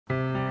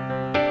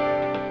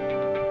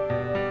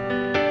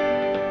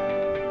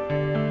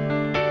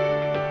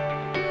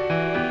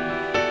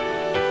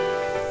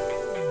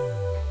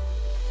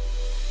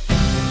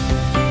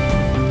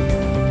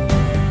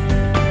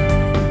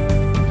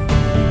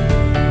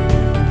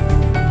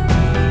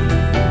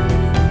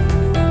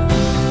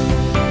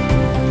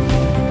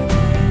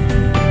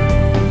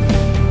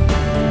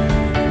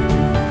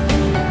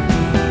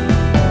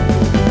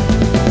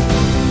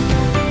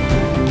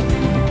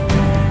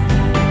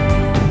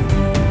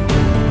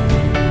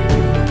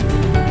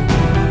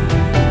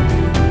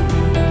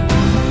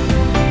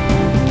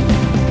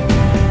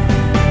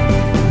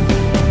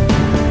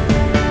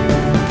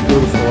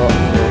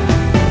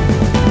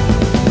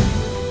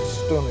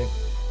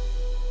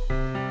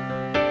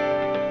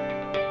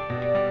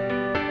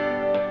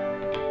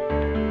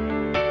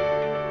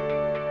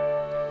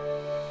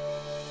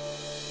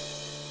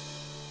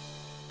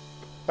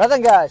Right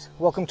then guys,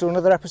 welcome to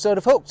another episode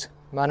of Hooked.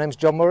 My name's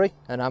John Murray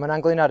and I'm an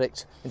angling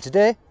addict, and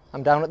today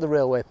I'm down at the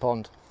railway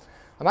pond.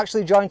 I'm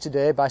actually joined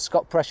today by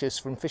Scott Precious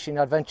from Fishing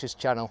Adventures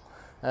channel.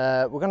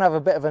 We're going to have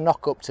a bit of a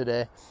knock-up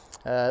today,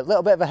 a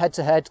little bit of a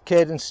head-to-head,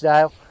 cadence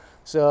style,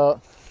 so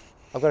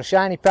I've got a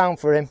shiny pound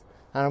for him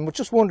and I'm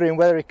just wondering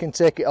whether he can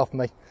take it off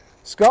me.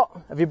 Scott,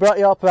 have you brought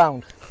your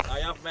pound?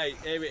 I have, mate.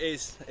 Here it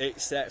is.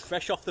 It's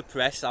fresh off the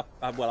press.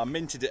 I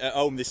minted it at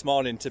home this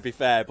morning, to be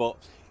fair, but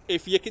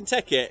if you can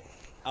take it,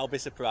 I'll be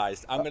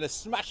surprised. I'm going to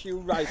smash you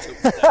right up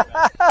today,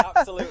 mate.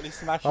 Absolutely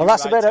smash you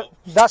right up.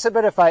 That's a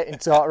bit of fighting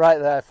talk right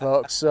there,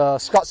 folks. So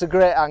Scott's a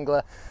great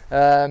angler.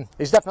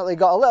 He's definitely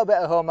got a little bit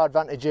of home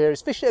advantage here.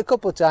 He's fished it a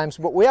couple of times,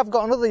 but we have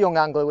got another young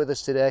angler with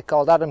us today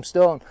called Adam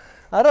Stone.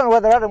 I don't know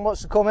whether Adam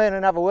wants to come in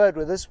and have a word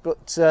with us,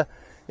 but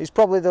he's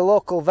probably the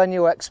local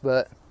venue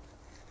expert.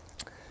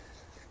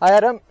 Hi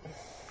Adam.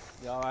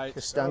 You all right?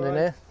 Just standing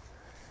here.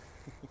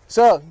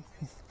 So,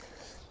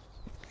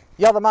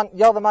 you're the man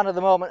of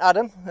the moment,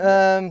 Adam.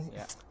 Yeah.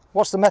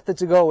 What's the method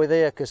to go with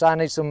here? Because I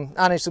need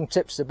some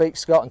tips to beat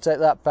Scott and take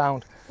that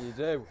pound. You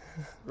do.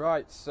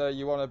 Right, so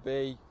you want to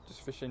be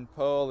just fishing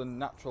pole and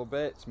natural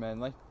baits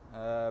mainly.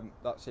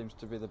 That seems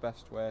to be the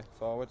best way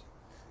forward.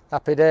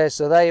 Happy days.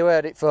 So there you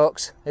heard it,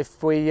 folks.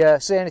 If we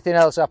see anything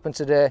else happen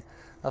today,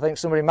 I think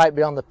somebody might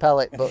be on the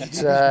pellet, but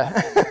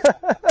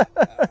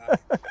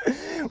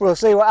we'll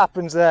see what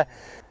happens there.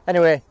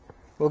 Anyway,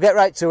 we'll get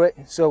right to it.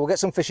 So we'll get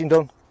some fishing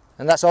done,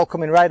 and that's all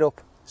coming right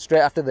up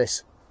straight after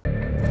this.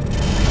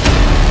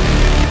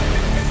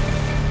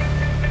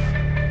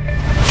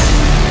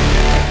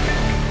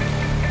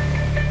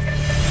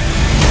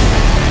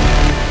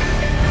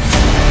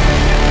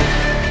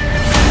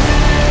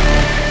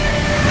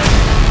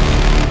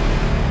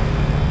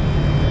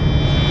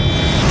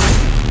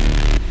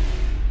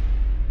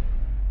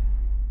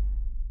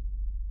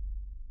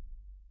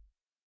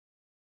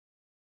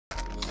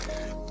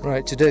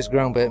 Right, today's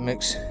ground bait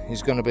mix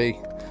is going to be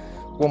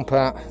 1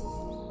 part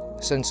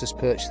Census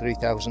Perch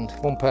 3000,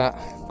 1 part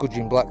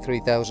Gudgeon Black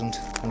 3000.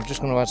 I'm just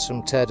going to add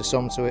some terre de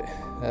somme to it,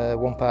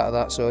 1 part of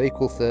that, so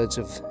equal thirds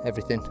of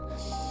everything,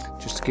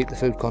 just to keep the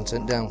food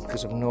content down,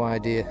 because I've no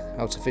idea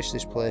how to fish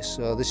this place.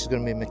 So this is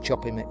going to be my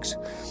choppy mix.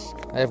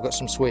 I have got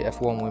some sweet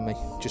F1 with me,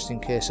 just in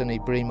case any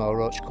bream or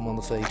roach come on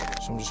the feed.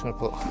 So I'm just going to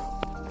put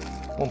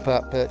 1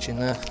 part perch in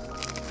there,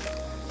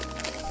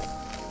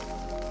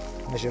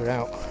 measure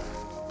out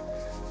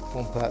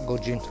 1 part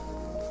gudgeon,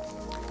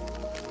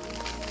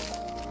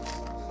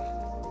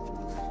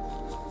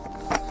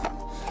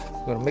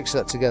 we're going to mix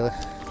that together,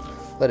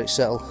 let it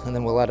settle, and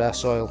then we'll add our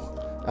soil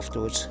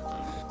afterwards.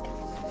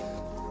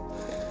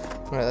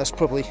 Right, that's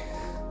probably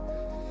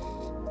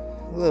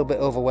a little bit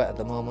over wet at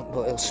the moment,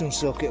 but it'll soon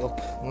soak it up.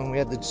 When we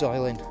add the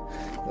soil in,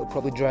 it'll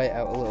probably dry it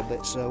out a little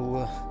bit,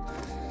 so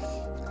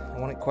I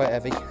want it quite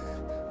heavy.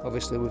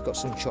 Obviously we've got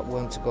some chopped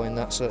worm to go in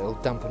that, so it'll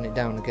dampen it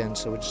down again,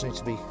 so we just need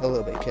to be a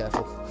little bit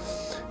careful.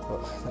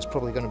 But that's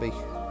probably going to be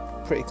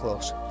pretty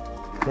close.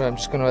 Right, I'm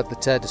just going to add the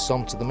terre de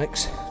somme to the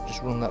mix,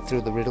 just run that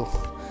through the riddle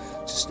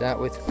to start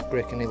with,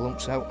 break any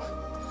lumps out.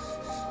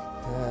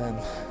 And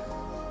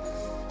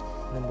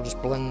then we'll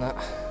just blend that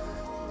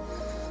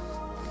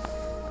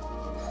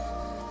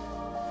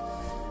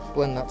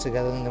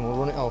together, and then we'll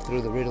run it all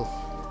through the riddle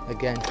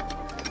again,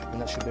 and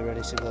that should be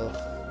ready to go.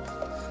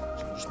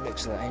 So we'll just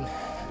mix that in,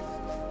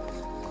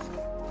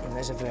 and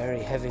there's a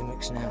very heavy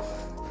mix now.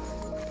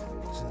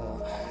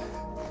 So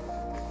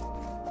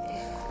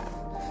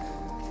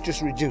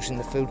just reducing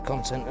the food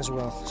content as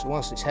well, so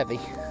whilst it's heavy,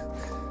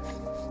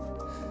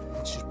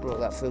 it's just brought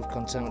that food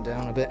content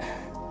down a bit.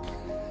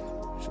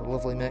 It's a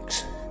lovely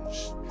mix,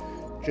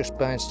 just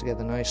binds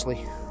together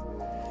nicely,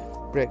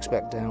 breaks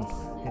back down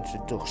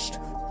into dust.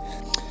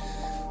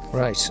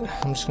 Right,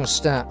 I'm just going to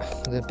start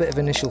with a bit of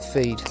initial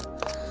feed,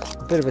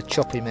 a bit of a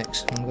choppy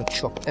mix. I'm going to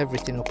chop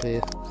everything up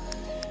here: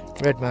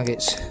 red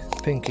maggots,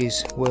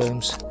 pinkies,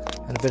 worms,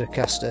 and a bit of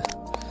castor.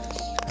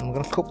 And I'm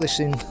going to cook this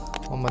in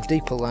on my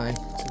deeper line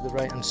to the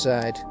right hand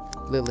side,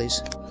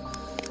 lilies.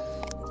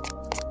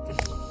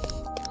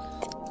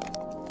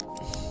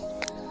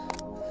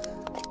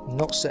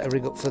 Not set a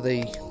rig up for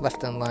the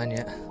left hand line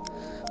yet,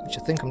 which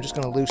I think I'm just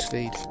going to loose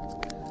feed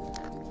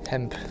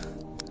hemp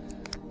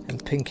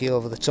and pinky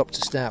over the top to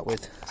start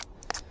with,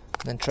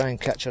 and then try and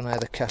catch on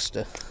either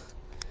castor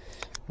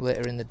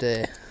later in the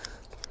day,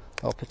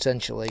 or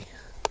potentially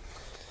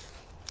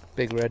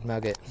big red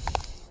maggot.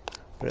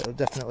 But it'll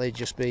definitely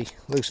just be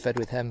loose fed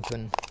with hemp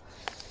and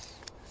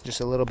just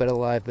a little bit of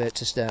live bait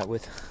to start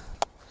with.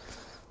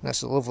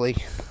 That's a lovely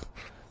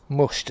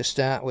mush to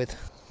start with.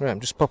 Right, I'm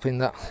just popping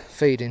that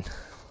feed in.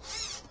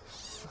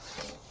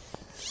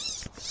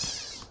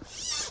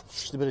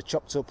 Just a bit of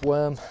chopped up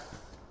worm,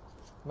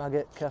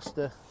 maggot,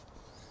 castor.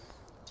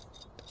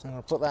 And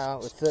I'll put that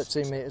out with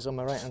 13 metres on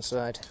my right hand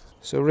side.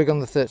 So rig on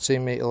the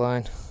 13 metre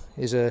line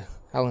is a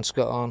Alan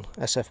Scott on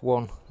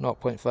SF1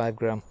 0.5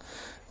 gram,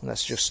 and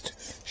that's just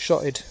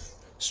shotted,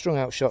 strung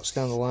out shots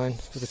down the line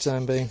for the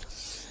time being,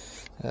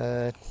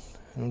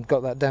 and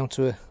got that down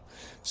to a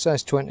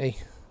size 20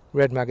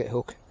 red maggot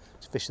hook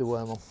to fish the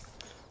worm on.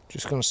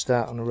 Just going to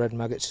start on a red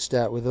maggot to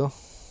start with though.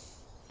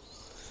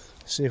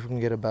 See if we can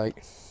get a bite.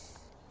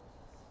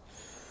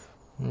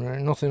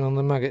 Alright, nothing on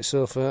the maggot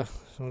so far,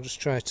 so I'll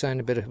just try a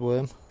tiny bit of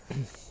worm.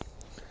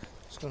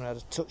 Just going to add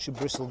a touch of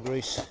bristle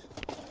grease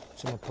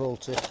to my pole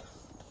tip.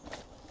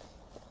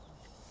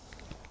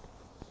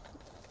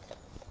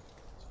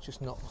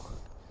 Just not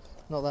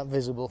that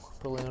visible,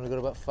 probably only got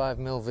about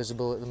 5mm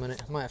visible at the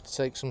minute. Might have to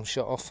take some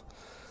shot off,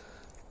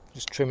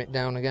 just trim it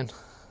down again.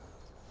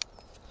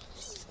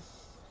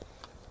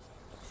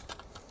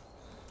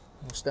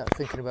 I'll start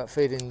thinking about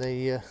feeding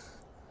the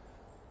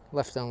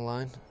left hand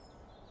line.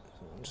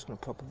 So I'm just going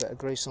to pop a bit of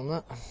grease on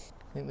that. I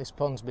think this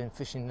pond's been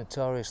fishing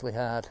notoriously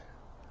hard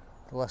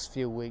the last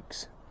few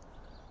weeks.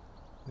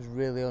 There's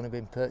really only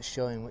been perch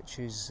showing, which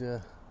is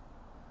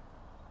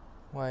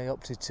why I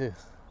opted to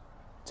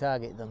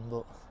target them,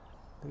 but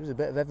there is a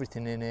bit of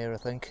everything in here I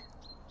think,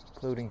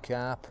 including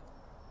carp,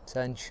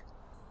 tench,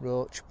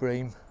 roach,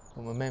 bream,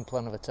 but my main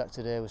plan of attack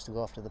today was to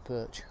go after the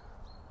perch.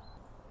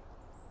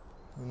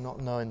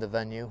 Not knowing the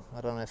venue,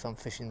 I don't know if I'm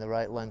fishing the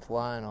right length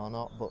line or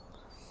not, but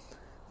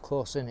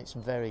close in it's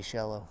very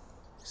shallow,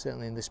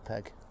 certainly in this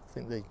peg. I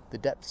think the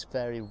depths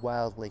vary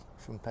wildly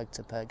from peg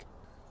to peg.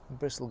 And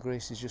bristle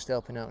grease is just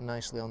helping out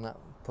nicely on that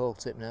pole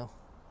tip now,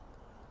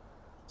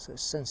 so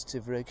it's a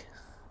sensitive rig.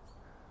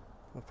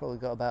 I've probably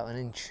got about an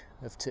inch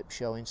of tip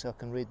showing, so I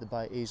can read the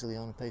bite easily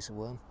on a piece of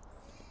worm.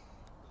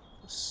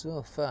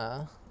 So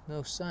far,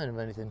 no sign of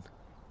anything.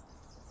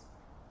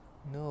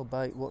 No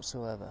bite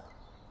whatsoever.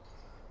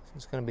 So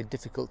it's going to be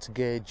difficult to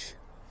gauge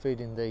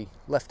feeding the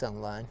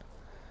left-hand line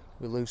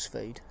with loose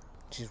feed,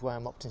 which is why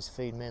I'm opting to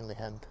feed mainly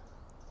hemp.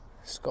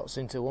 Scott's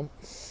into one.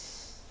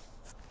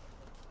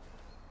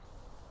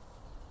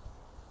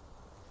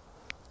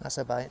 That's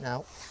a bite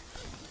now.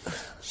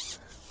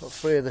 Got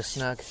 3 of the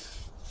snag.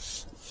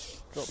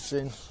 Dropped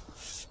in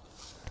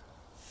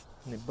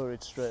and it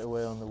buried straight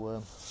away on the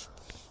worm,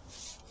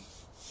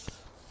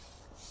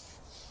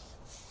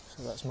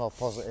 so that's more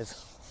positive.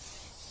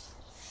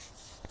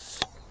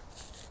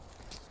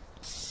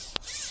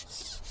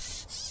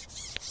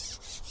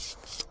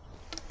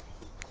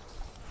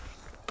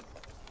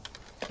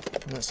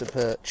 And that's a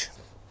perch.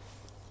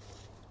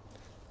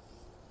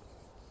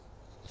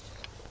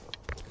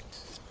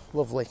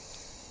 Lovely.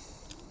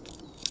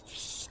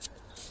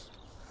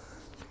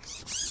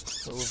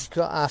 So we've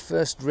got our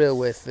first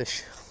railway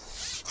fish.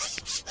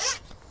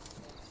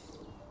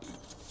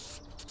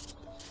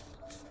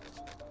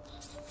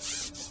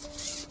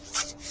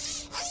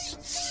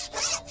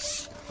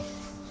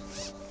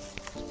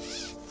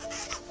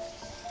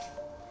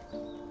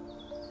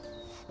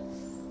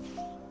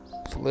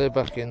 So lay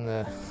back in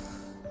there,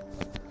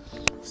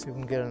 see if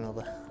we can get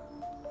another.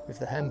 If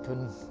the hemp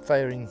and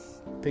firing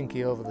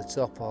pinky over the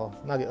top or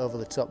maggot over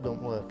the top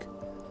don't work,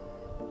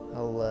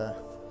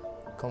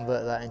 I'll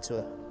convert that into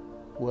a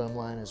worm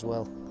line as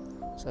well,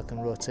 so I can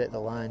rotate the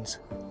lines.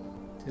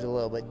 It is a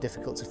little bit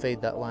difficult to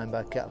feed that line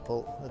by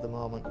catapult at the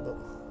moment, but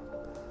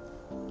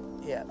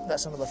yeah,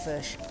 that's another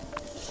fish.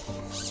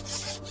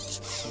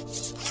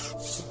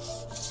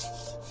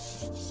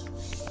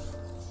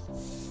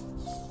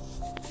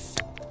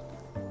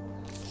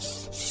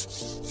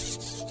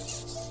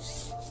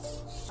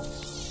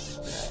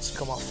 Yeah, it's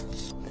come off.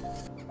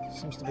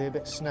 Seems to be a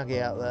bit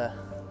snaggy out there.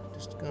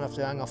 Just going to have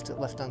to hang off to the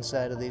left hand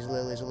side of these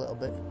lilies a little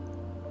bit.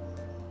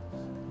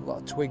 A lot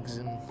of twigs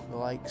and the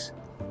likes.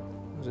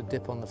 There's a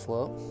dip on the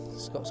float.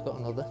 Scott's got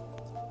another.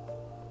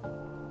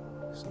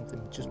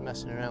 Something just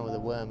messing around with a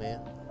worm here.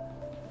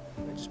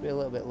 Might just be a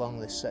little bit long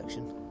this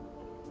section.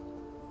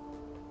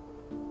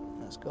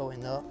 That's going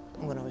though.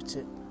 I'm going to hit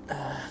it.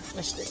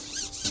 Missed it.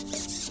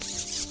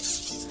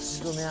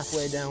 It's only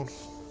halfway down.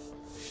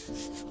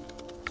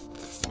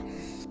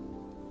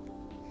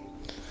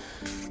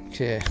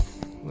 Okay,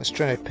 let's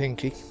try a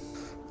pinky.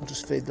 I'll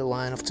just feed the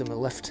line off to my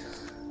left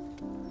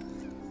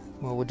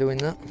while we're doing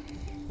that.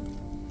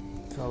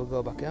 So I'll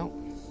go back out.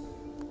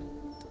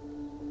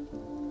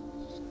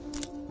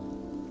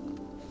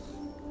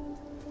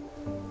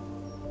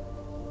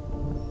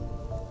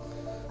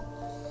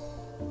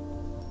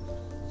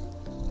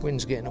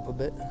 Wind's getting up a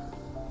bit.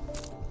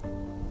 I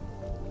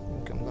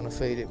think I'm going to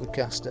feed it with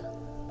caster.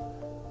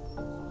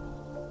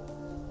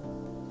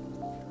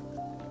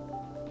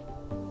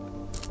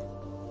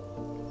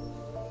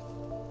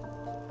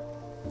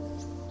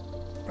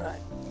 Right,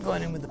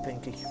 going in with the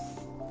pinky.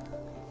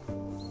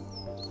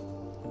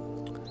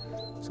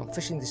 So I'm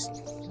fishing this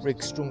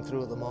rig strung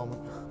through at the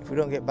moment. If we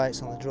don't get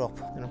bites on the drop,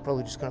 then I'm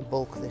probably just going to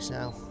bulk this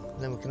now.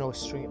 And then we can always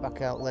string it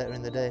back out later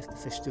in the day if the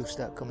fish do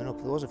start coming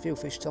up. There was a few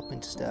fish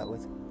topping to start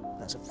with.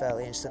 That's a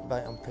fairly instant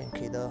bite on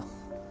pinky though.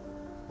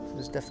 So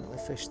there's definitely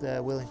fish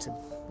there willing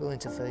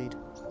to feed.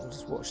 We'll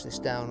just watch this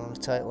down on a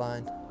tight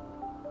line.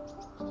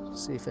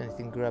 See if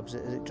anything grabs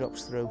it as it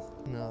drops through.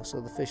 No,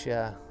 so the fish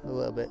are a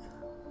little bit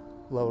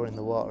lower in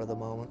the water at the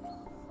moment.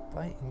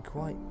 Biting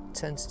quite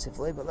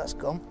tentatively, but that's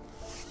gone.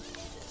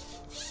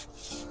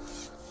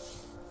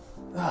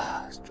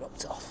 Ah, it's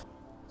dropped off.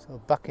 So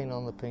back in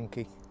on the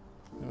pinky,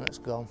 and that's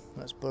gone,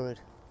 that's buried.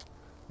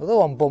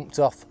 Although I'm bumped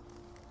off,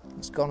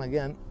 It's gone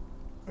again.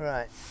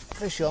 Right,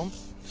 fish on.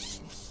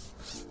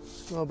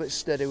 Go a bit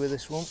steady with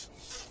this one.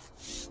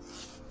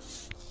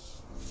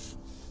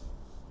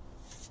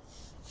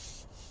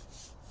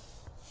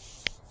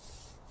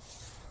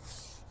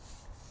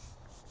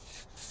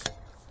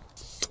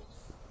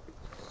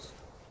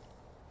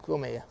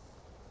 Come here.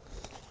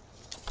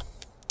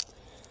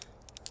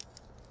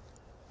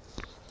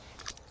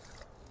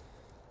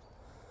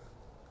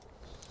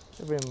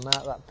 Never even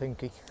mark that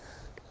pinky.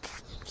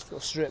 Just go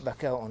straight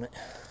back out on it.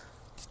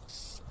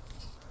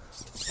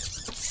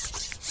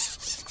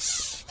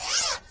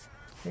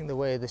 I think the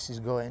way this is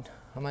going,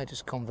 I might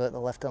just convert the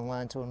left-hand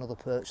line to another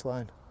perch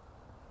line.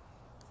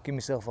 Give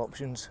myself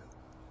options.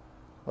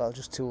 Well,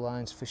 just 2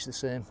 lines, fish the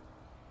same.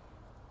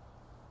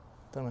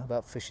 Don't know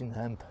about fishing the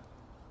hemp.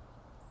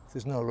 If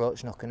there's no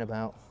roach knocking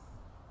about,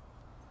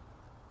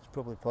 it's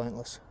probably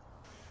pointless.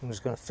 I'm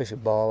just going to fish a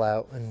ball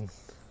out and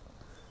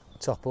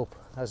top up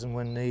as and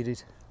when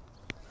needed.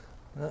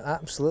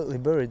 Absolutely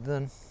buried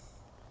then.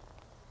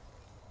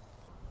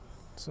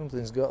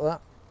 Something's got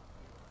that.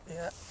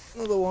 Yeah,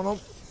 another one on.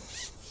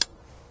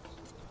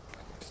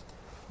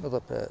 Another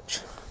perch.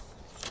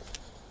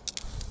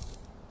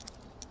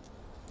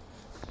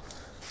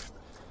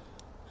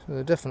 So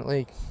they're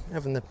definitely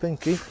having the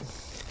pinky.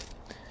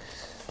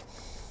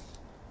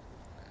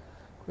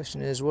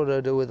 Question is, what do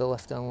I do with the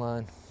left-hand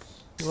line?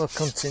 Do I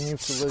continue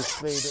to loose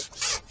feed it?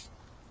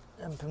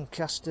 Hemp and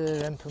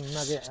caster, hemp and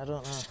maggot, I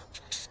don't know.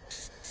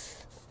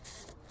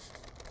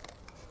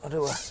 Or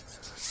do I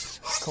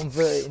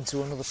convert it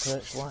into another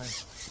perch line?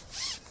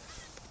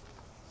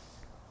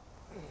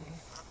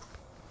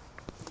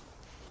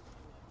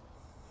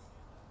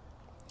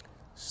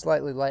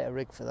 Slightly lighter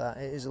rig for that.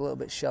 It is a little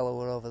bit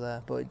shallower over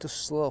there, but it does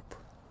slope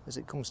as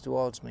it comes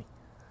towards me.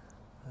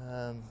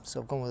 So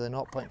I've gone with a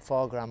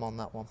 0.4 gram on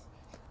that one.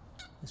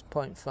 This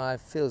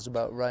 0.5 feels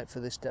about right for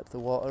this depth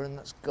of water, and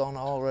that's gone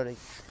already.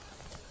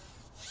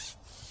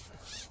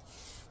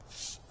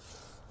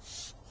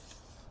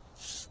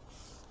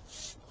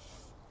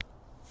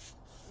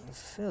 It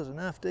feels an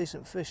half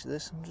decent fish,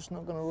 this. I'm just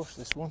not going to rush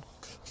this one.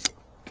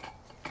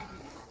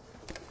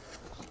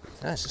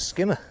 That's a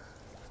skimmer.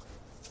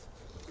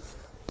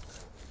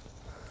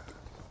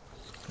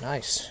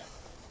 Nice.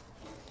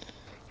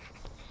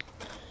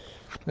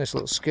 Nice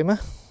little skimmer.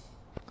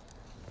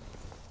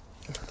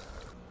 Just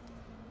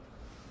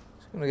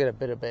going to get a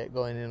bit of bait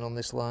going in on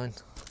this line,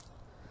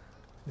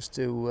 just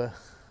to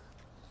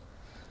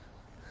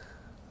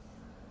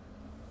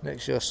make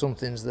sure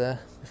something's there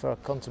before I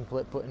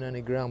contemplate putting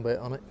any ground bait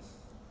on it.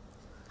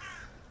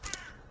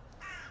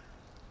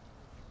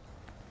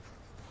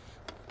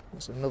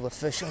 That's another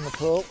fish on the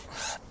pole.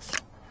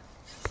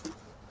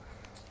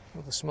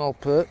 Another small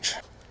perch.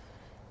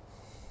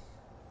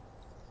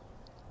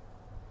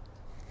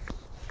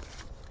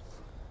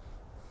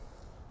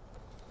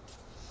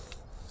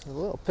 So the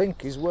little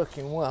pinky's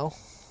working well.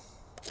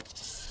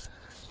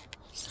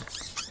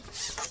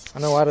 I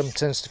know Adam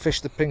tends to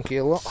fish the pinky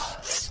a lot.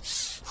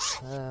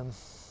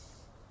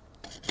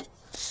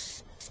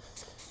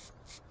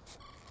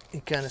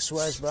 He kind of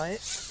swears by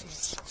it,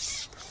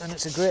 and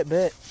it's a great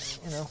bait.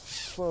 You know,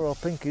 fluoro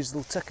pinkies,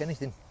 they'll take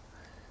anything.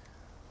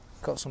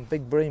 Caught some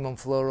big bream on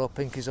fluoro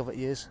pinkies over the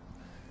years.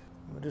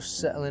 We're just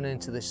settling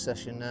into this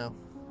session now,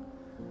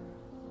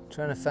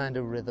 trying to find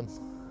a rhythm.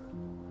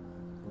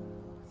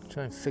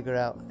 Try and figure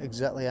out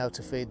exactly how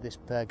to feed this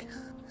peg.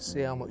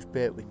 See how much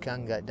bait we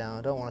can get down.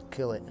 I don't want to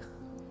kill it.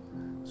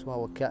 That's why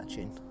we're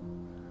catching.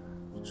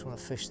 Just want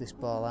to fish this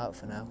ball out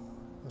for now.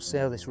 We'll see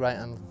how this right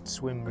hand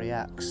swim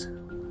reacts.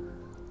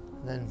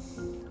 Then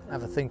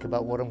have a think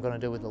about what I'm going to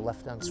do with the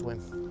left hand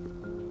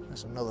swim.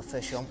 There's another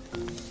fish on.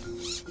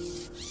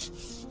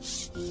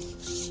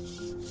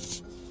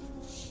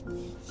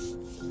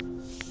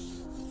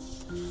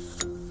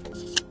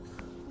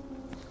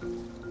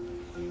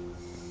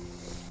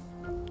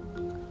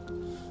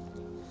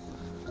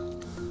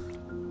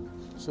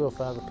 So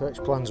far the perch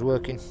plan's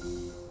working.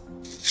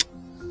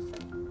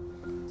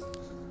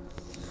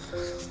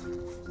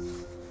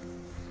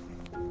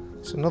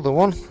 It's another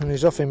one, and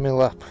he's off in my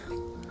lap.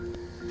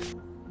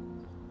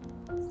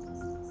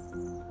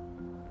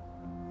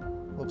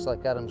 Looks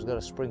like Adam's got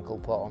a sprinkle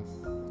pot on.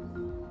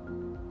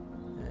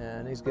 Yeah,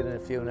 and he's getting a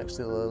few next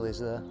to the lilies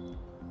there.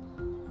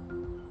 I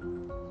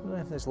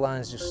wonder if this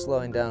line's just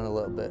slowing down a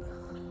little bit.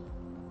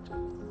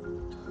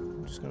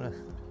 I'm just going to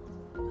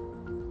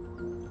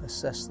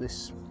assess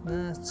this.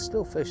 Nah, there's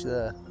still fish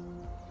there.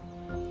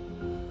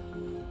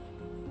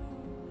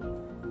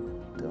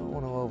 Don't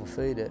want to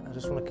overfeed it, I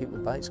just want to keep the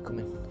bites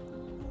coming.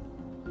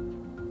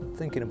 I'm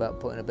thinking about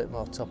putting a bit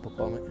more top up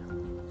on it.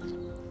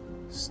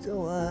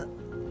 Still there.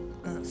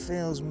 That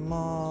feels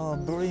more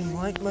bream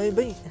like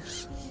maybe. I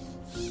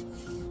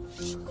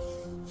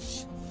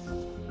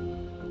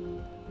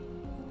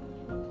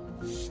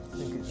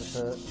think it's a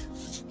perch.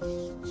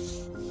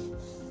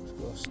 Let's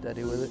go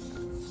steady with it.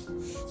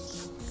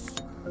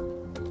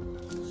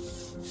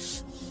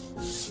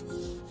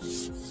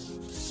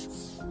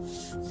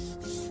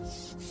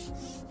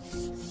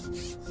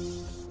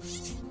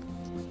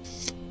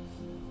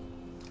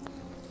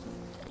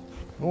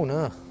 Oh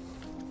no,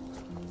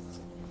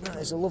 that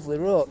is a lovely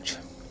roach.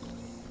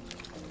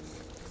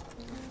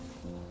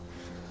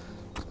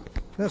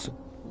 That's a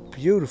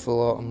beautiful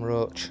autumn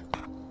roach.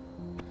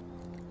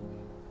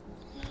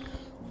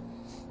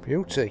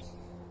 Beauty.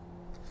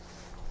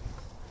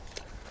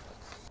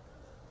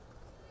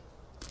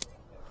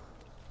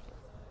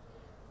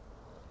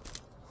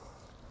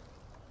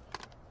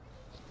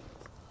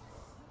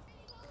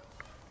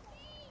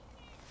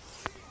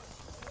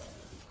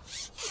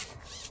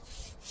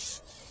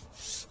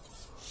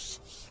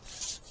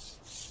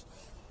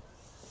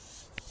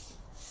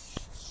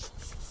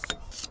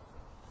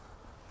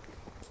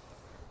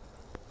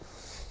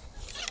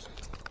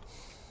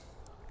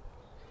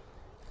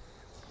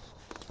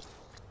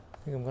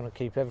 I think I'm going to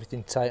keep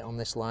everything tight on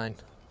this line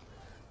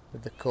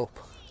with the cup.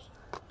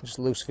 Just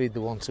loose feed the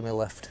one to my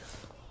left.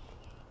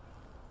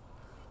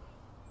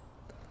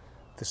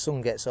 If the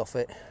sun gets off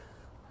it,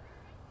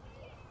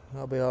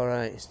 that'll be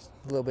alright. It's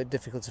a little bit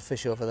difficult to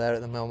fish over there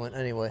at the moment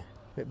anyway.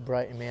 A bit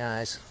bright in my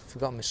eyes.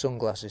 Forgot my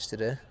sunglasses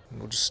today.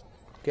 We'll just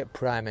get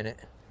priming it.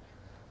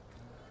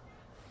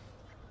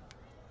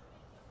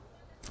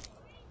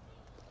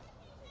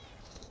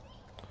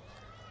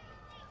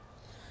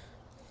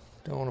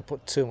 Don't want to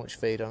put too much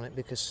feed on it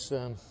because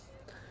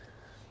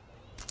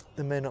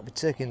they may not be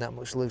taking that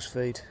much loose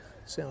feed.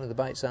 Certainly the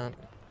bites aren't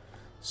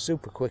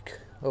super quick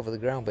over the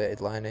ground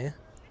baited line here.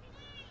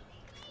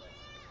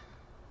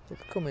 But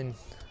they're coming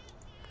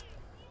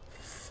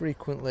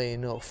frequently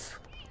enough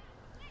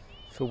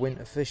for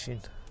winter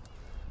fishing.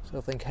 So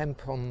I think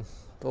hemp on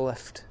the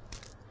left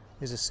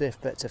is a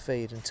safe bet to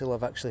feed until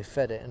I've actually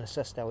fed it and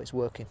assessed how it's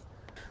working.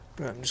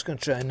 Right, I'm just going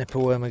to try and nip a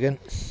worm again.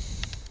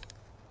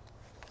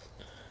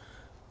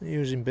 They're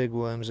using big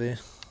worms here.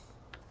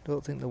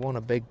 Don't think they want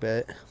a big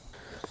bait.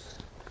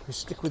 If you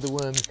stick with the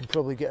worm, you can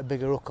probably get a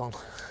bigger hook on.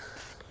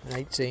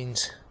 An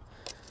 18s,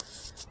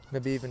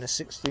 maybe even a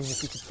 16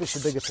 if you could fish a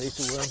bigger piece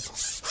of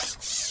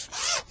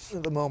worm.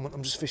 At the moment,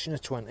 I'm just fishing a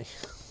 20.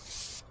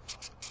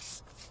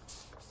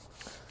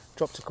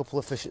 Dropped a couple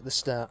of fish at the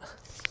start,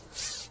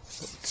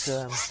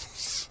 but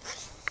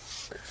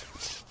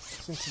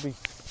seem to be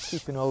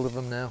keeping hold of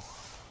them now.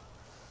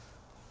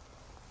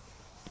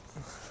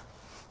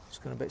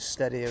 Going a bit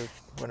steadier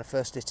when I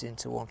first hit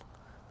into one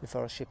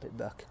before I ship it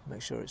back,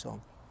 make sure it's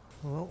on.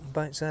 Well,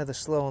 bite's either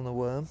slow on the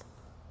worm,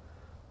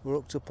 we're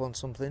hooked up on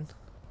something,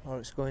 or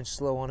it's going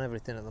slow on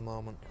everything at the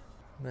moment.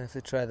 May have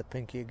to try the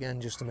pinky again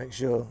just to make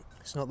sure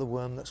it's not the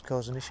worm that's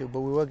causing issue,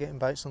 but we were getting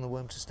bites on the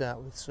worm to start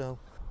with, so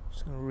I'm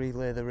just going to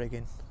relay the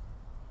rigging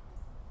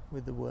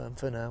with the worm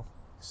for now,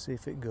 see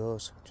if it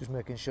goes. Just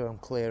making sure I'm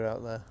clear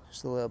out there,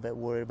 just a little bit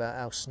worried about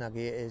how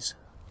snaggy it is.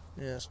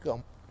 Yeah, it's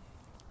gone.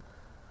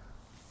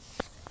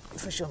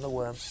 Fish on the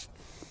worm.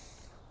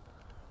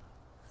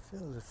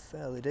 Feels a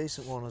fairly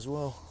decent one as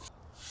well.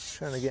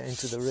 Trying to get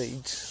into the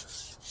reeds.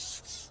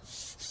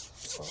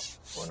 But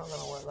we're not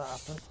going to let that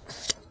happen.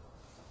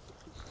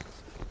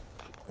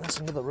 That's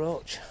another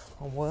roach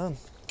on worm.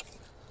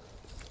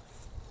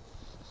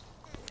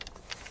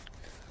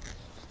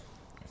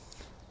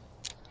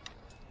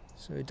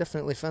 So he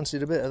definitely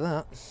fancied a bit of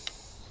that.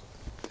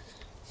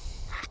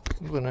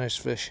 Another nice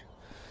fish.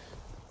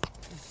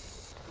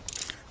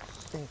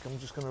 I think I'm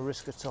just going to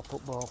risk a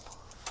top-up ball.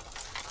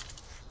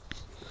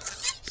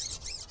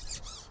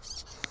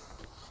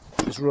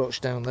 There's roach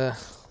down there.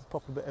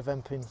 Pop a bit of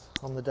hemping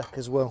on the deck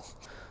as well.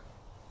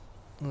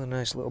 Another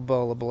nice little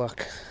ball of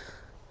black.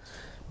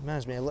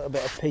 Reminds me a little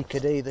bit of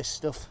Peekadee, this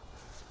stuff,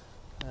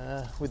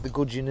 with the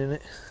gudgeon in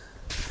it.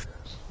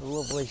 A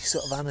lovely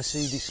sort of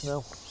aniseedy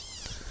smell.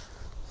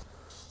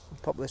 I'll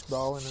pop this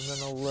ball in and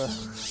then I'll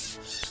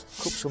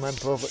cook some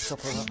hemp over the top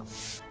of that.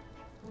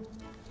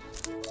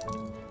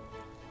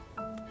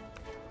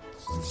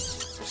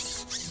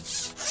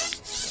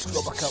 Let's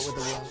go back out with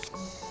the worm.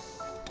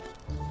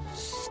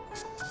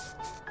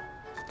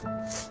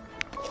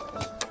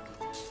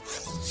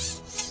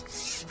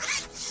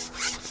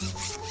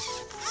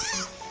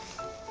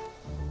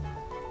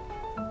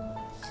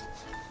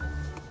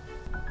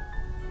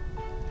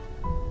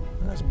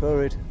 That's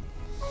buried.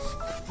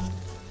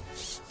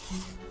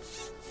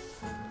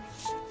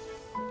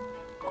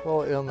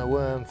 Quality on the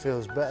worm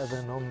feels better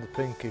than on the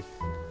pinky.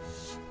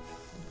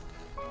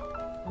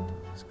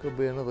 This could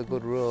be another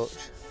good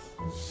roach.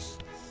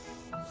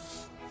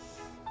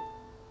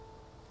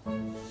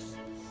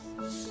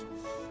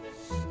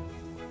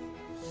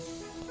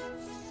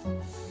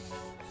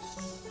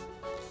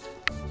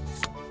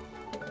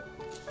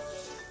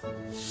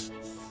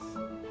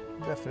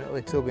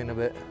 Definitely tugging a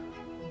bit.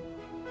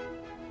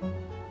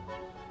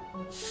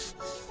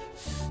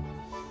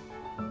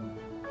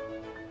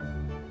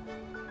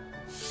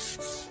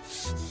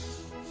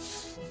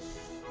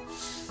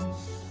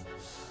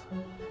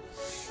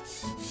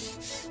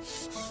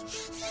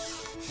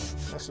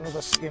 That's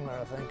another skimmer,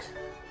 I think.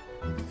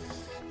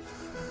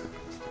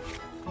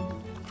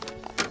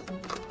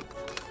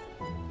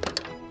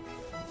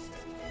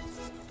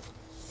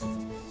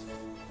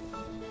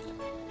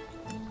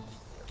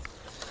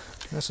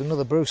 That's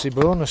another Brucey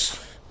bonus.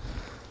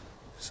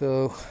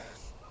 So,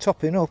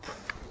 topping up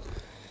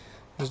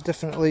There's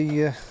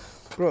definitely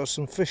brought us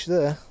some fish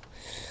there.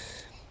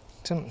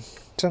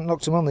 Haven't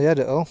knocked them on the head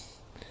at all.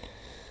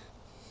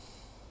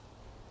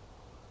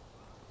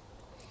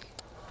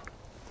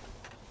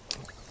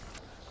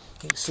 I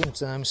think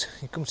sometimes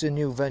you come to a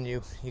new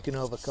venue, you can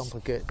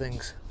overcomplicate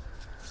things.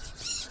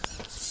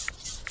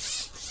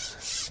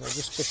 So I'm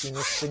just fishing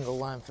this single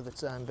line for the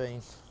time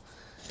being.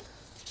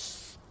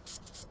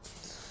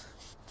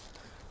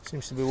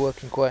 Seems to be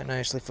working quite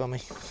nicely for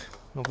me.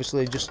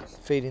 Obviously just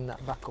feeding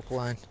that backup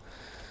line.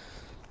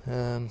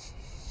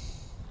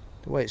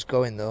 The way it's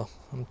going though,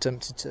 I'm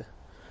tempted to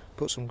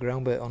put some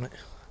ground bait on it.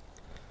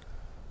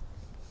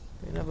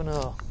 But you never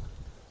know.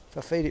 If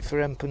I feed it for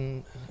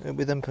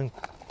with Empen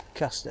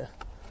caster,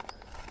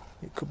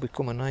 it could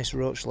become a nice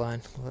roach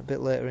line a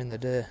bit later in the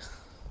day.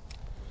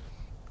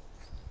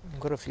 I've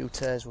got a few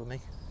tears with me,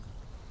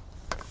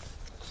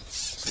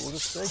 so we'll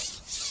just see.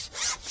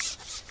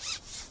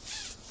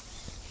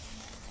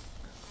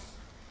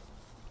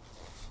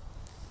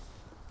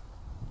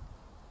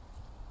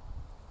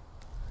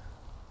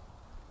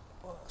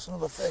 Well, that's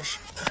another fish.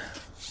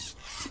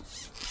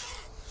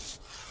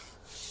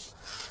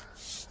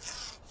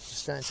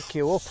 Starting to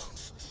queue up.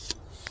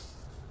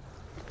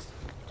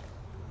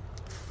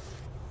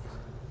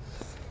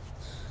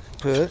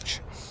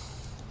 Perch.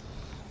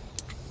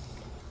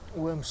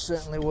 Worm's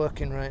certainly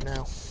working right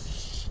now.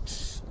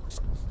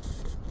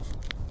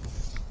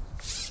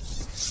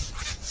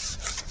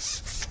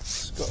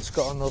 Scott's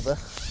got another.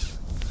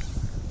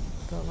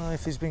 Don't know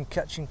if he's been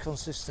catching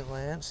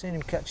consistently. I haven't seen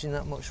him catching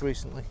that much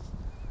recently.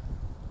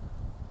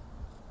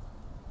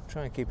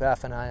 Try and keep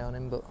half an eye on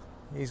him, but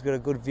he's got a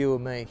good view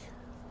of me.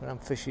 When I'm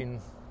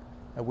fishing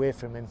away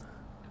from him,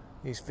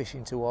 he's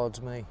fishing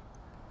towards me.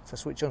 If I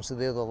switch onto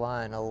the other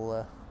line,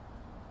 I'll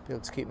be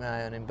able to keep my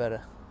eye on him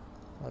better.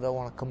 I don't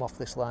want to come off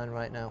this line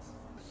right now.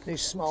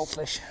 These small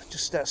fish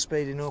just start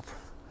speeding up.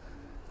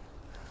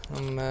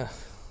 I'm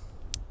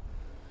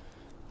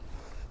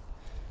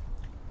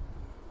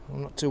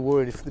not too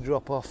worried if they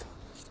drop off.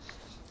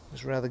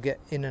 Just rather get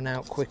in and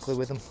out quickly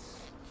with them.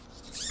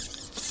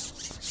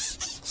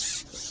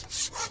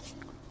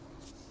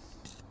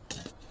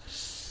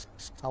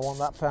 I want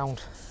that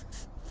pound.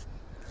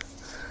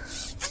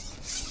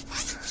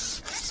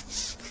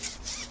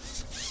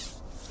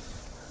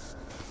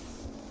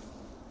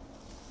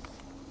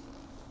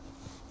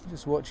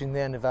 Just watching the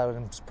end of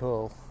Adam's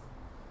pole.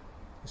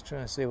 Just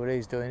trying to see what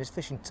he's doing. He's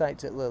fishing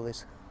tight at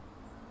lilies.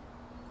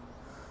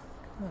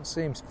 Can't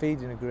see him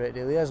feeding a great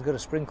deal. He has got a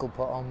sprinkle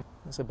pot on.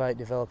 That's a bite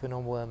developing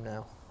on worm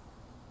now.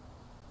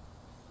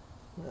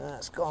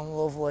 That's gone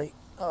lovely.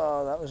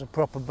 Oh, that was a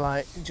proper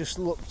bite. It just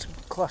looked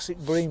classic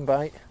bream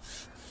bite.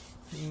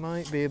 It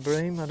might be a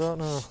bream, I don't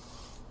know.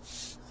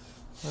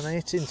 When I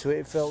hit into it,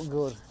 it felt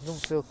good. It don't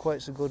feel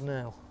quite so good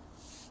now.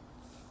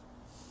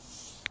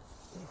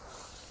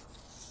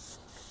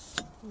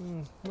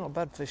 Not a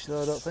bad fish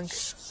though, I don't think.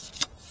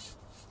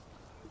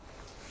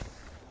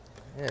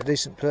 Yeah,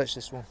 decent perch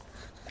this one.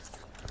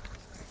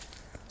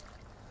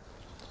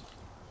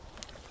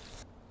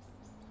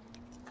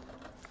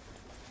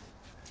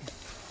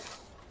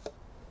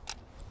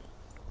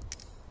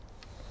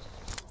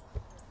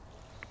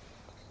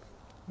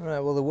 Right,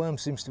 well the worm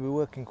seems to be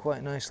working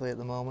quite nicely at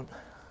the moment.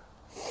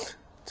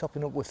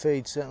 Topping up with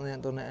feed certainly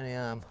ain't done it any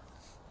harm.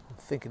 I'm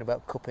thinking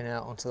about cupping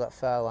out onto that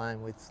far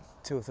line with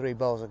 2 or 3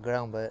 balls of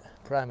ground bait,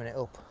 priming it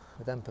up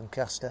with Empen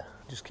caster,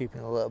 just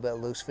keeping a little bit of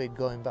loose feed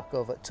going back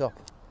over at top.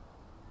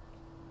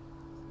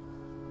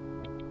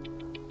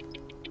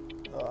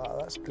 Oh,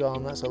 that's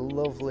gone, that's a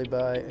lovely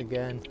bite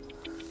again.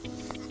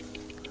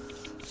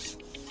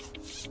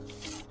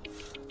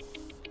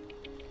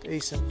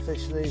 Decent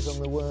fish these on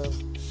the worm.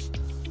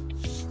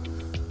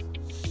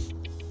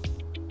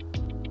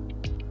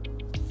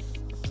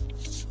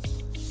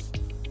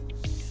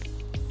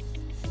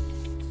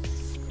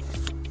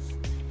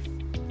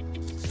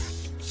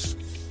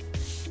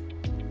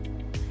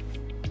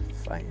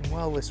 Fighting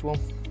well this one.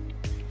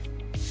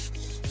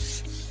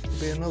 Could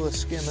be another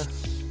skimmer.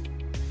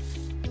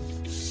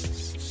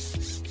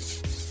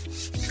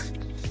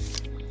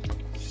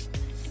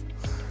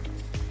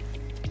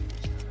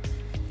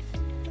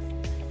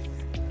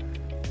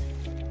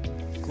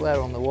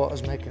 Glare on the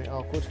water's making it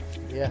awkward.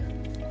 Yeah.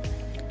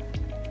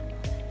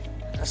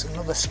 That's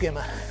another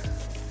skimmer.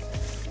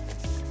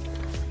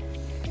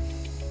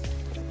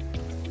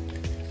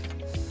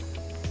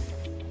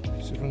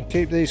 So if we can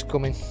keep these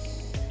coming,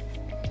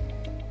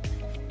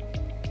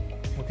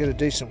 we'll get a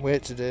decent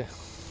weight today.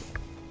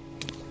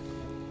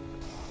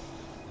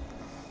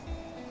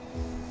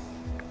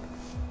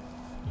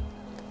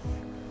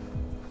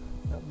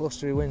 That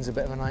blustery wind's a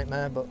bit of a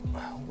nightmare, but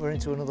we're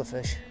into another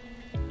fish.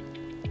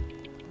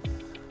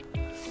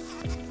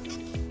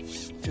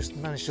 Just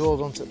managed to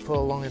hold on to the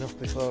pole long enough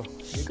before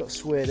it got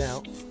swayed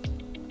out.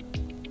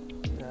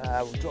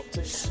 Ah, we dropped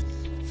it.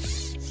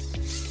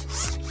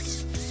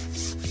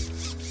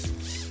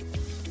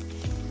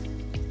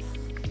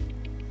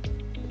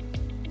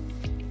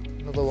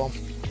 Another one.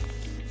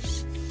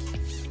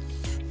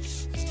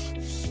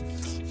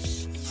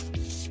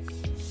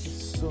 The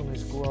sun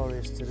is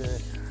glorious today.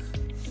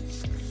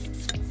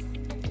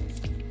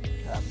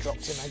 I've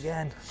dropped him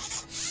again.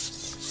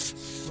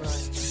 Right,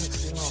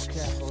 let's be more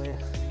careful here.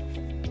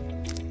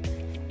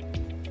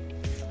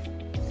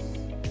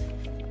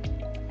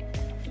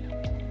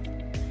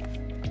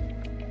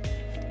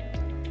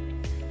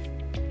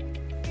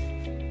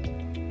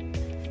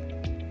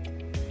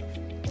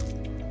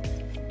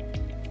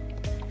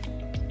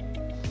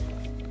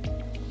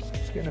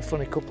 Getting a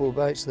funny couple of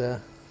bites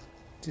there.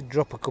 Did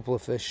drop a couple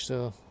of fish,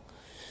 so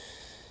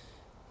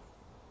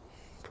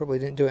probably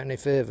didn't do it any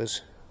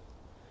favours.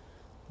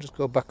 Just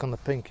go back on the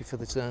pinky for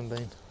the time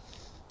being.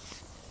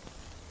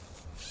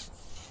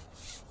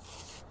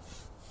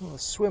 Well, the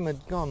swim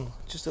had gone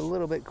just a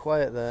little bit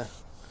quiet there.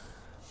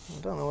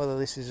 I don't know whether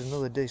this is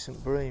another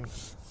decent bream.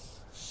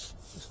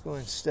 Just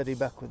going steady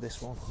back with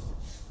this one.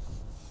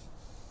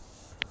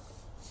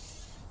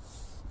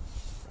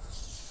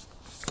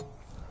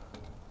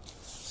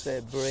 Say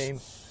a bream,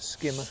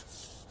 skimmer.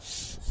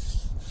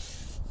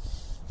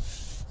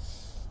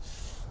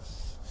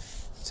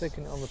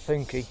 Taking it on the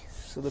pinky,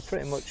 so they're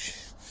pretty much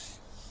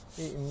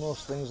eating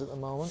most things at the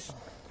moment.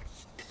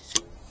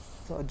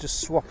 Thought I'd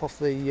just swap off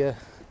the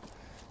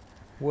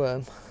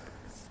worm.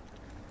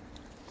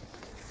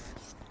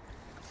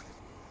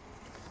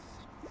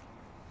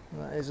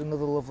 That is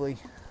another lovely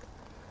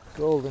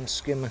golden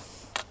skimmer.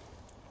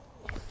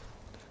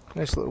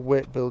 Nice little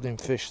weight building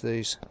fish,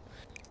 these.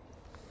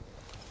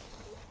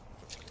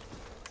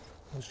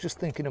 I was just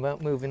thinking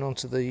about moving on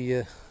to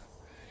the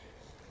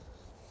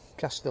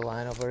caster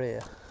line over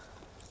here,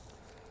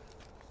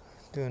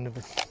 doing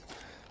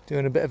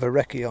a bit of a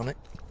recce on it,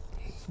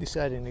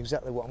 deciding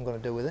exactly what I'm going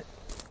to do with it.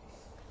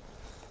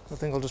 I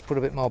think I'll just put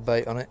a bit more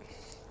bait on it.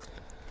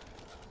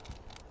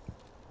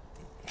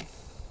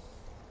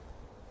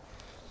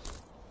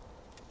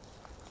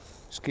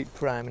 Just keep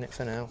priming it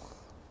for now.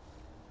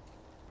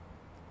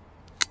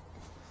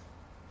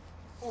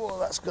 Oh,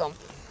 that's gone.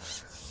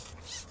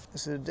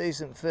 This is a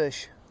decent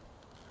fish.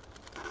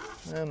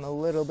 I'm a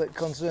little bit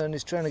concerned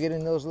he's trying to get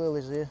in those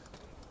lilies here.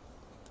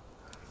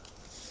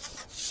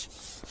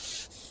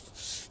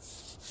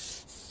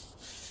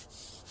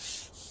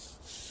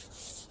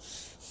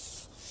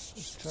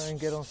 Let's try and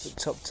get onto the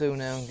top two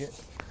now and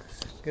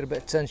get a bit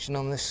of tension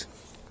on this.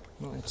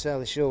 Not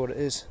entirely sure what it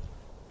is.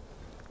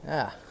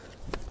 Ah,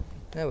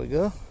 there we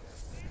go.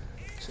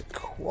 It's a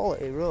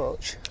quality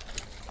roach.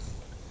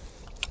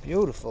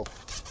 Beautiful.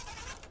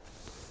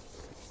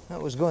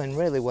 That was going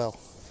really well.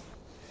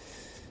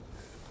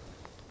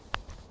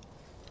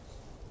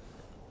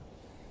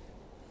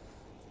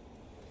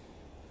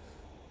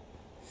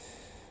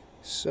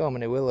 So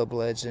many willow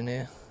blades in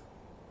here.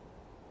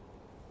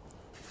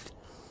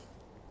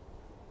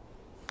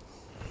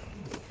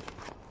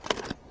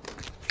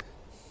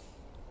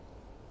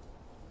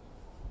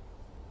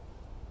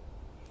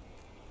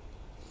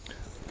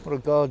 What a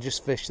gorgeous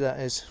fish that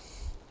is.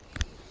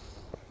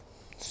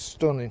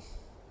 Stunning.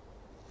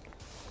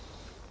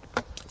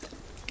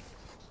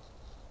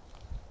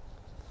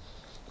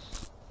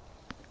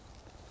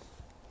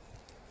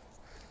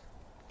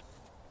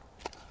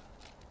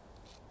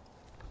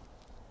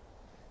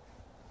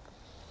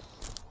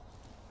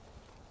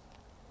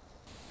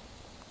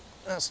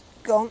 That's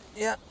gone.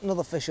 Yeah,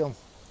 another fish on.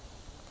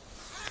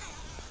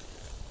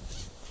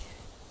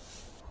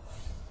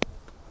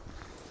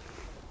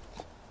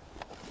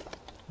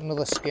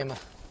 Another skimmer.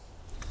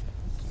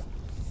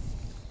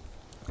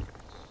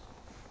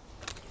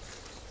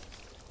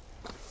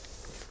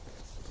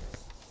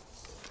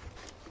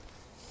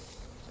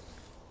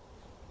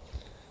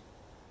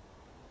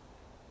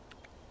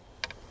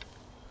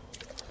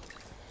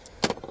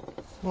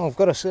 Well, I've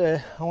got to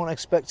say, I wasn't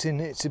expecting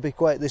it to be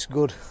quite this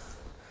good.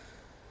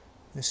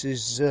 This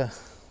is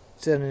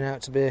turning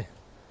out to be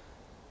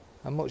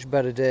a much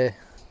better day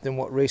than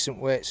what recent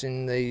weights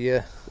in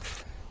the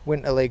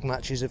Winter League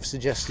matches have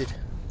suggested.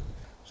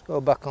 Let's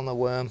go back on the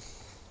worm.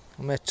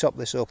 I may top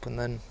this up and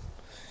then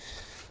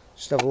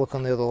just have a look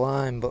on the other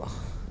line, but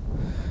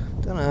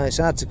I don't know, it's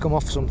hard to come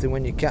off something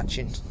when you're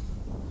catching.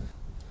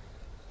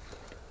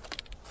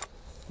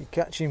 You're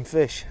catching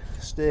fish,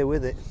 stay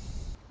with it.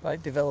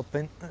 Bite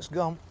developing, that's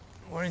gone.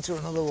 We're into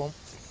another one.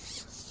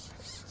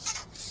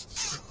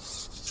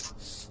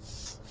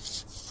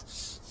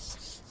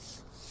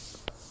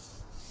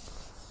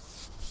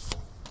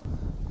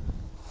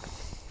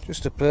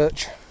 Just a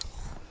perch.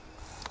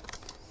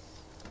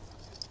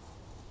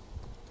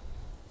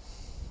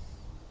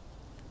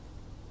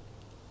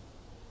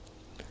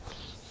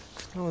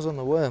 I was on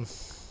the worm. Let's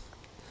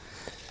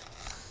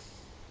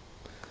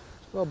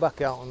go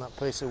back out on that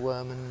piece of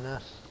worm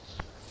and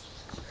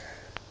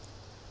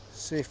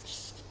see if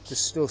there's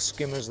still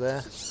skimmers there,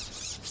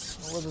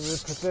 or whether they're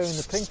preferring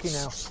the pinky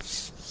now.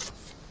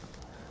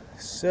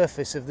 The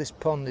surface of this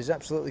pond is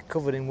absolutely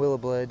covered in willow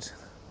blades.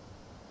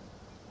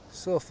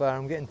 So far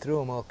I'm getting through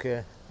them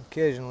okay.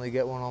 Occasionally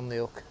get one on the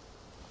hook,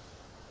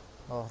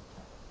 or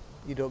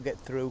you don't get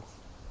through,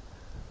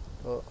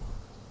 but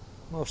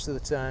most of the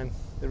time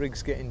the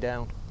rig's getting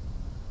down.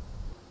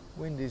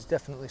 Wind is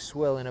definitely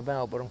swirling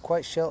about, but I'm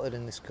quite sheltered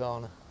in this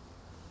corner.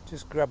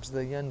 Just grabs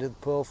the end of the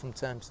pole from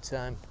time to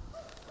time.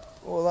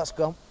 Oh, that's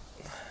gone.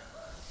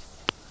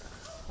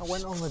 I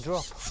went on the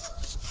drop.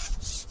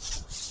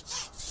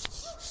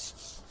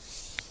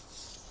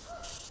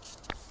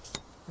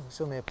 It's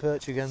only a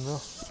perch again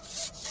though.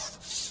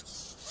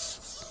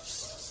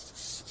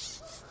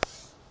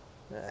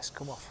 Yes,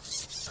 come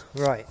off.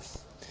 Right.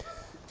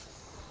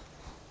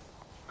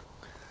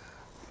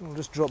 We'll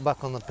just drop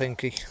back on the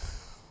pinky.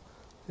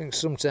 I think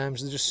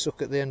sometimes they just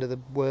suck at the end of the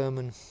worm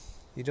and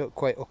you don't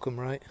quite hook them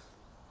right.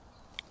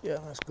 Yeah,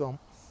 that's gone.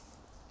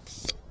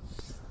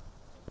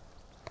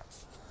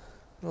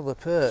 Another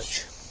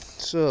perch.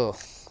 So,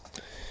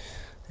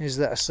 is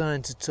that a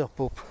sign to top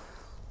up?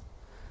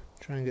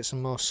 Try and get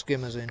some more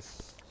skimmers in.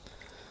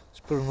 Let's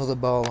put another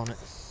ball on it.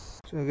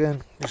 So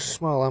again, just a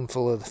small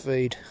handful of the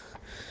feed.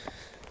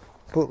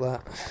 Put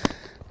that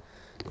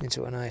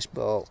into a nice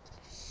ball.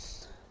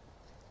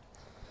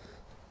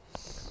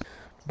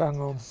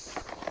 Bang on.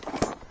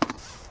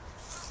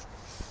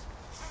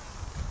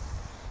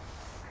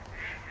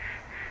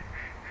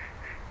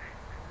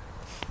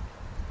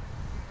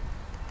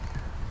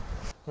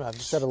 Right, I've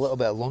just had a little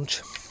bit of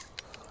lunch.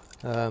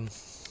 I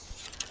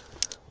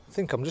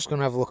think I'm just going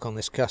to have a look on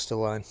this caster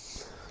line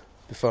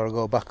before I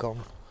go back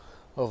on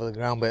over the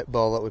ground bait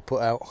ball that we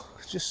put out.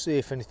 Just see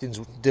if anything's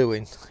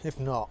doing. If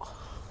not,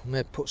 I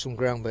may put some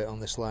ground bait on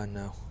this line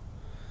now.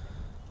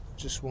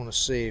 Just want to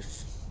see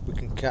if we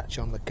can catch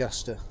on the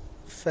caster.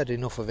 Fed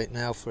enough of it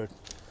now for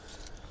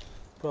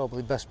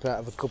probably best part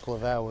of a couple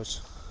of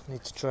hours.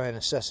 Need to try and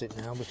assess it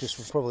now because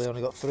we've probably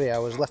only got 3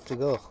 hours left to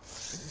go.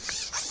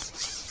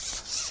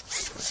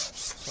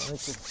 So I need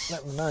to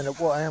make my mind up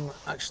what I am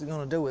actually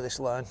going to do with this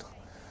line,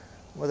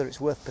 whether it's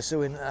worth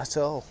pursuing at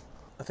all.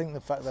 I think the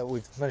fact that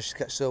we've managed to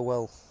catch so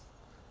well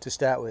to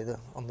start with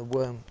on the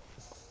worm,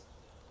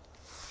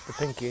 the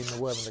pinky and the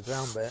worm and the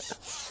ground bait,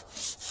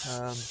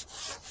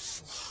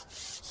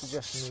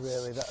 suggests to me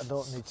really that I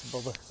don't need to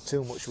bother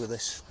too much with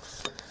this.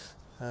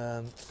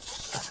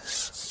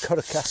 Got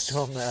a caster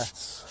on there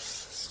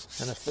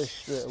and a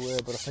fish straight away,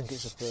 but I think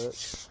it's a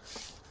perch.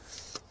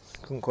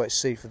 Couldn't quite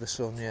see for the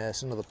sun. Yeah,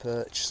 it's another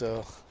perch,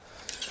 so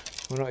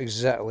we're not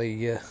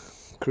exactly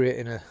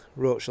creating a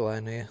roach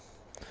line here.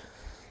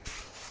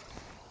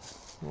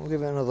 We'll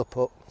give it another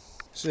put.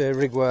 So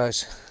rig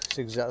wise, it's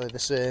exactly the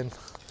same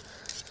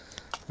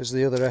as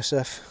the other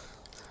SF,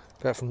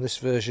 apart from this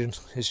version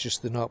is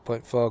just the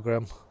 0.4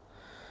 gram.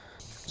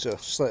 So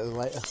slightly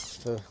lighter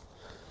for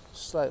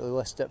slightly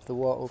less depth of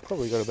water. We've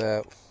probably got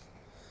about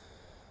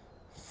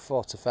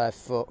 4 to 5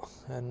 foot,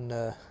 and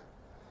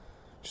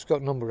just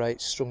got number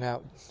 8 strung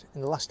out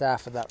in the last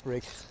half of that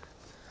rig.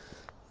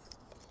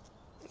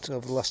 So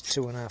over the last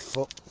 2.5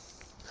 foot.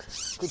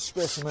 Good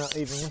space them out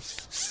evenly.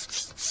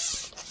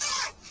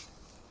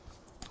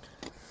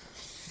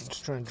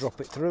 Just try and drop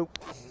it through.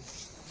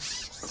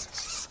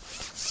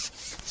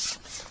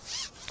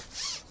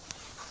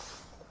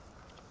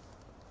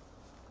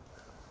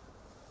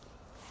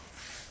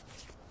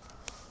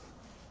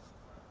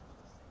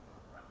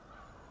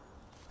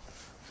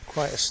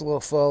 Quite a slow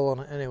fall on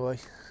it anyway,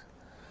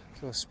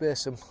 so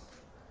space them,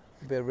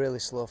 it'll be a really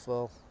slow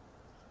fall.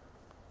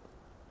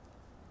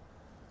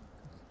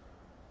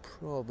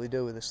 Probably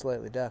do with a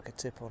slightly darker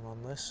tip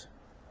on this.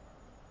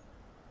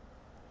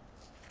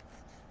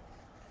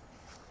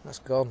 That's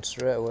gone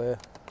straight away.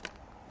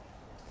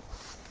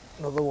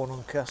 Another one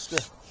on caster.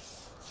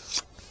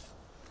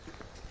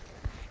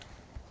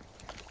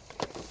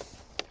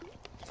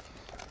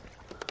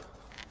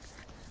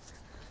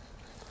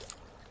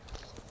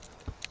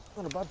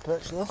 Not a bad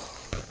perch though.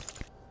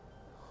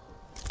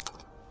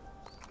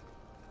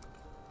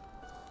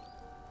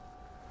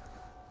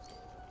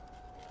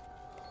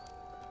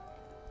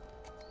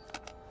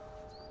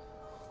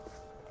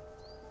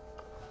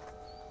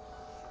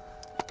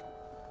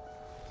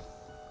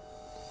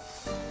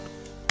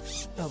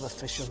 Another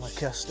fish on my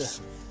caster.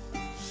 I'd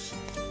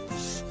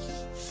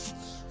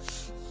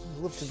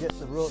love to get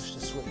the roach to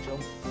switch on.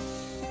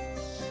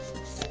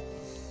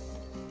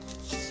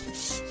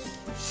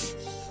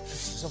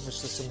 There's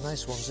obviously some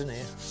nice ones in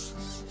here.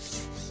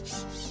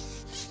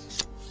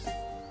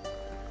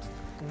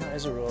 And that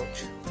is a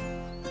roach.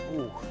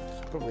 Ooh,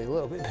 it's probably a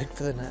little bit big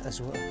for the net as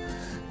well.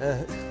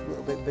 A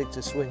little bit big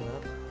to swing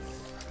that.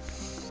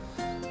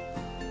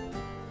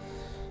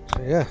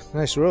 So yeah,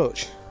 nice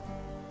roach.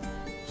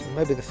 So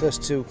maybe the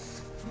first 2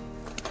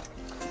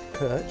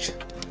 perch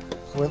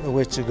weren't the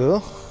way to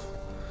go.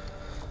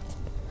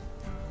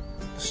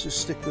 Let's just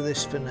stick with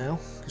this for now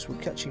because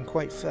we're catching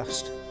quite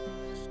fast.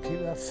 Keep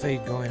that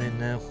feed going in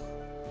now.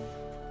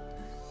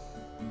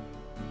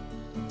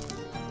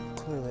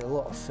 Clearly a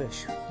lot of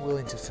fish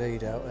willing to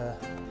feed out there.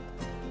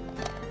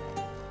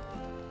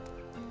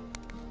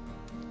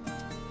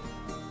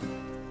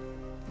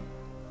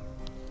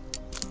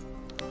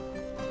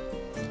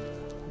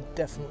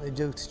 Definitely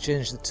do to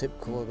change the tip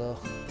colour though.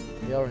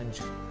 The orange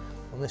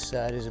on this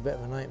side is a bit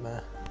of a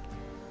nightmare.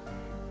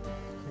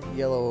 I think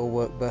yellow will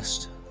work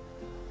best.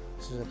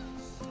 This is a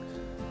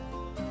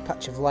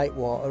patch of light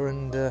water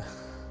and a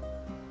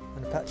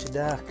patch of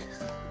dark.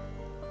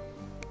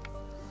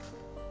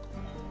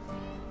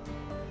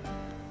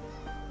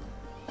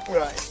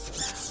 Right,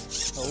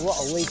 a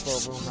lot of leaf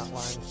over on that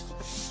line.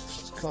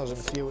 It's causing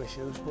a few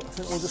issues, but I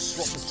think we'll just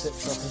swap the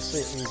tips off and see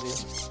it easier.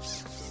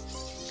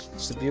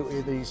 It's the beauty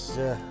of these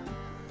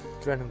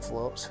Drennan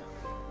floats.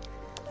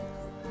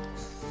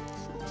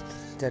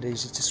 Dead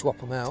easy to swap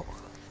them out.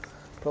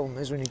 Problem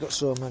is when you've got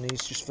so many,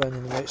 it's just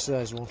finding the right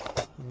size one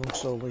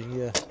amongst all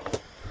the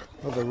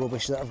other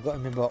rubbish that I've got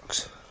in my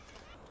box.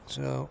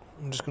 So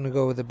I'm just going to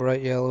go with the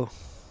bright yellow.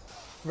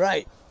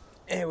 Right,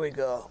 here we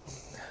go.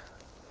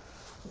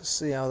 Let's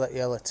see how that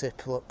yellow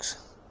tip looks.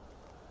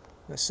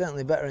 It's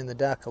certainly better in the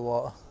darker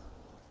water.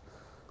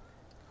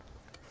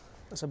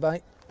 That's a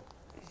bite.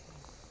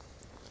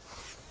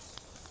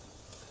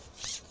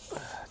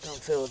 Don't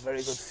feel a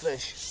very good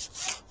fish.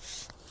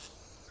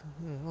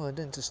 Well, I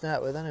didn't to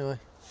start with anyway.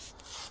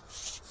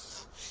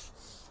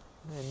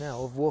 And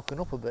now I've woken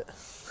up a bit.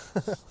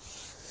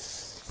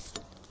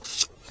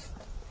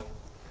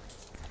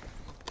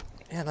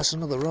 Yeah, that's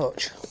another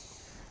roach.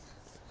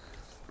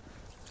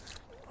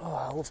 Oh,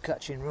 I love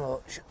catching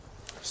roach,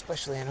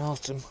 especially in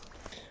autumn.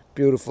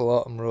 Beautiful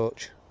autumn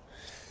roach.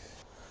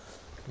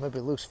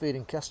 Maybe loose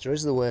feeding castor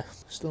is the way.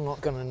 Still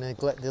not going to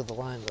neglect the other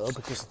line though,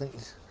 because I think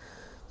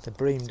the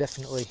bream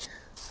definitely,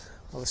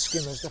 well, the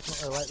skimmers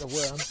definitely like the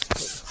worm. But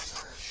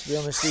to be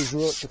honest, these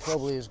roach are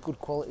probably as good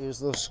quality as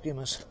those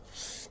skimmers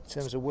in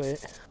terms of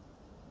weight.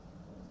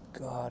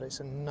 God,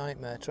 it's a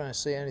nightmare trying to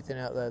see anything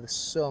out there. There's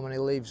so many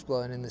leaves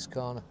blowing in this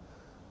corner.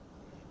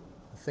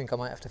 I think I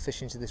might have to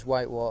fish into this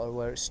white water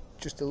where it's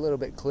just a little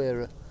bit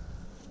clearer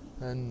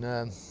and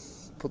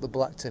put the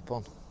black tip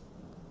on.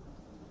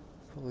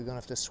 Probably going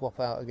to have to swap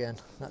out again.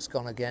 That's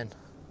gone again.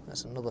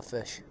 That's another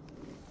fish.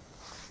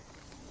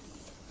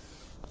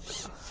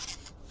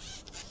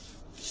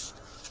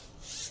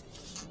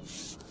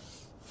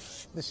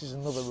 This is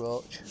another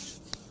roach.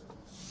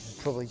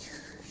 I'll probably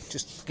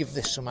just give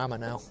this some hammer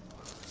now.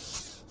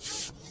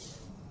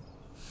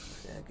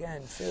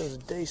 Again, feels a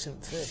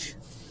decent fish.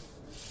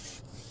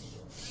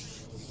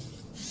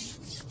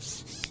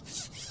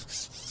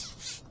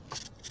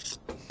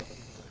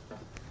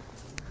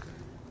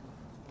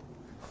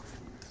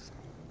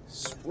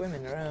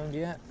 Swimming around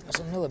yet. That's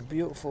another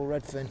beautiful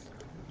redfin.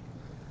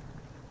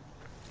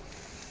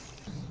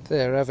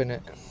 They're having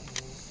it.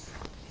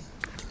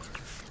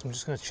 I'm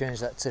just going to change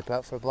that tip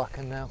out for a black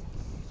one now.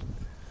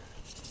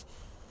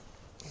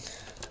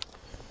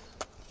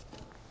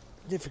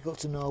 Difficult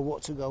to know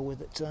what to go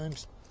with at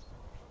times.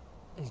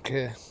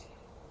 Okay.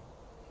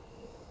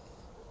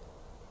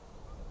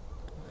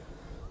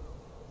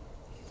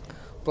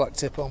 Black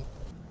tip on.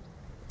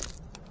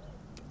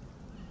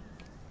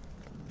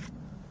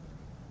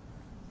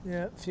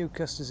 Yeah, a few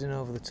casters in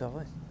over the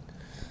top.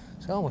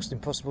 It's almost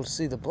impossible to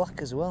see the black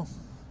as well.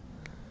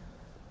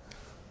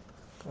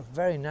 Got a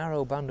very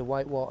narrow band of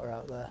white water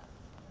out there.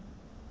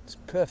 It's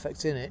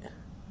perfect in it,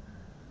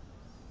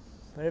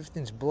 but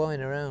everything's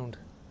blowing around.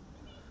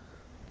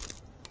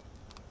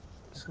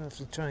 Just gonna have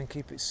to try and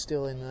keep it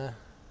still in there.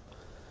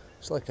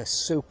 It's like a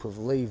soup of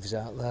leaves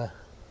out there.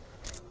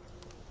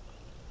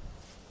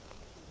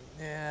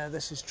 Yeah,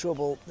 this is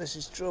trouble. This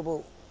is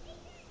trouble.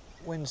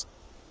 Wind's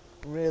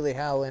really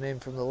howling in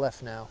from the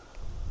left now.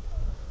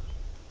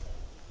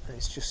 And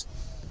it's just...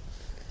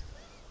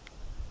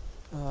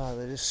 oh,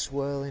 they're just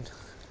swirling.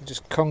 They're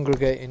just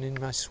congregating in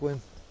my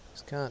swim.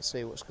 Just can't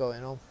see what's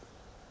going on.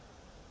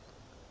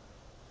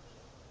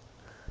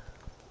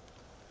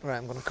 Right,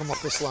 I'm going to come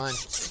off this line,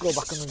 go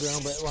back on the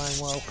ground bait line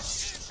while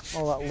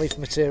all that leaf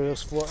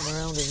material's floating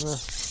around in there.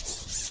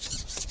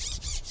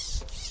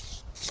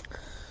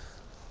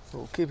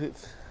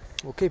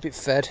 We'll keep it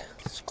fed.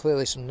 There's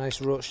clearly some nice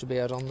roach to be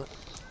had on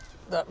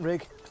that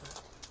rig.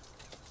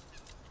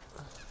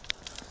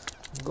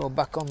 Go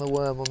back on the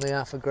worm on the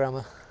half a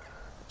grammer.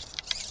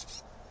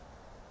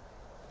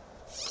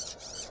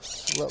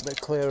 A little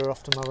bit clearer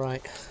off to my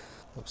right.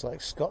 Looks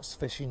like Scott's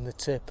fishing the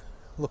tip,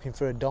 looking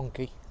for a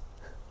donkey.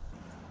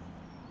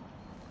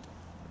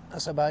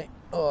 That's a bite.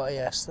 Oh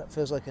yes, that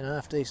feels like an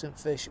half decent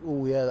fish.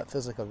 Oh yeah, that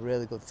feels like a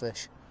really good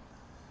fish.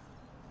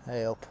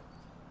 Hey up.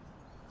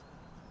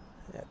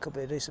 Yeah, it could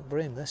be a decent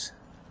bream this.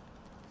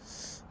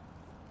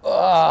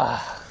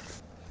 Ah,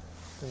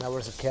 and that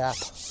was a carp.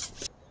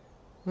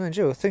 Mind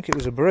you, I think it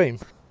was a bream.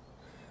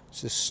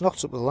 It's just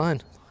snot up the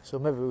line. So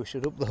maybe we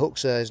should up the hook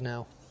size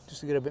now,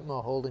 just to get a bit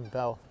more holding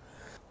power.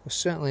 We're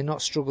certainly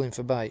not struggling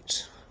for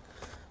bites.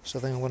 So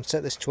I think I'm going to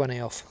take this 20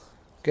 off,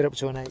 get up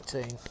to an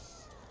 18.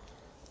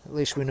 At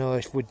least we know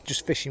if we're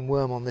just fishing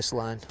worm on this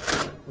line,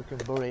 we can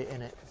bury it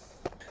in it.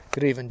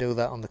 Could even do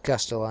that on the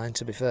caster line,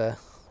 to be fair.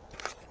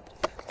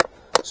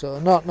 So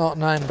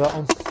 0.9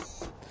 bottom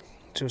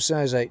to a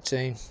size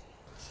 18.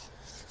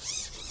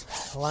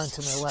 Line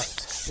to my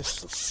left,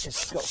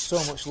 it's got so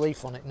much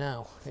leaf on it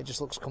now, it just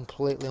looks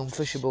completely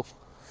unfishable.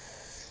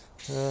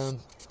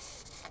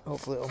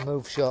 Hopefully it'll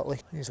move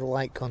shortly. These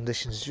light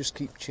conditions just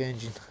keep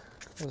changing.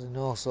 Causing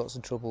all sorts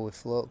of trouble with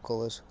float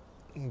colours.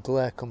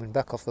 Glare coming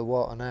back off the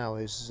water now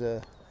is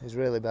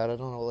really bad. I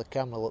don't know what the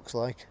camera looks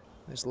like.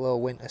 It's low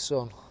winter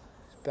sun.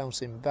 It's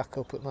bouncing back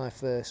up at my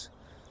face.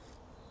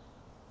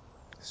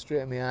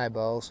 straight in my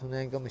eyeballs and I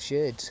ain't got my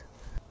shades.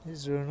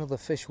 Is there another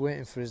fish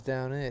waiting for us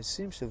down here? It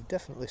seems to have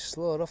definitely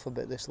slowed off a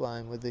bit, this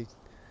line, with the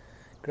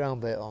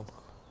ground bait on.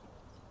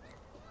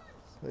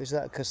 But is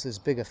that because there's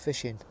bigger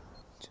fish in?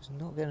 Just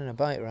not getting a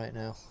bite right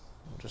now.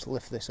 I'll just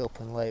lift this up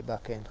and lay it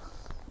back in.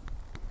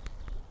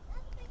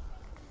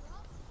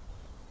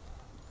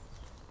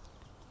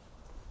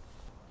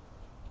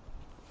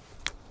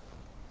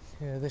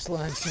 Yeah, this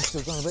line seems to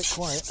have gone a bit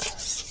quiet.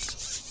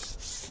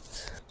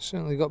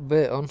 Certainly got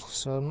bait on,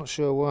 so I'm not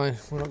sure why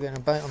we're not getting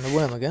a bite on the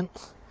worm again.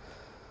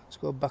 Let's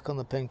go back on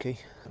the pinky.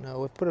 Now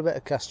we've put a bit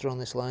of caster on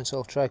this line, so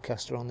I'll try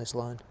caster on this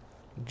line.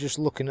 I'm just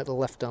looking at the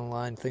left hand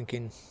line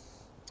thinking,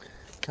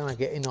 can I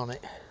get in on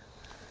it?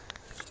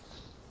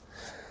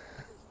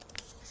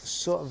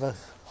 Sort of a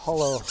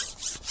hollow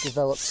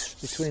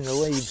developed between the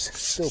leaves.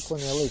 Still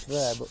plenty of leaf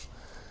there, but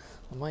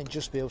I might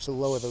just be able to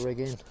lower the rig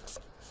in.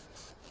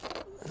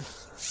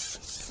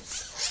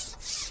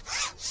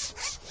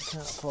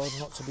 Can't afford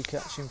not to be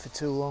catching for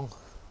too long.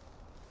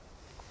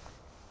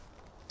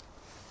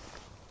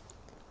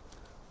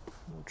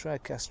 We'll try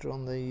caster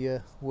on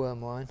the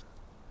worm line.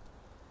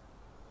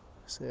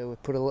 So we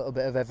put a little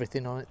bit of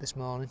everything on it this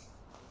morning.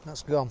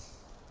 That's gone.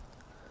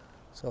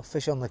 So I'll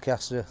fish on the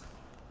caster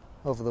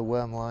over the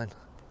worm line.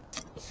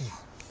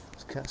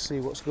 Just can't see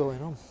what's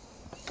going on.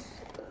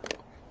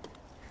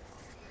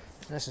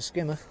 That's a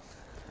skimmer.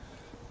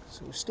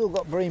 So we've still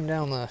got bream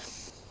down there.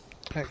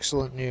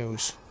 Excellent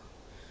news.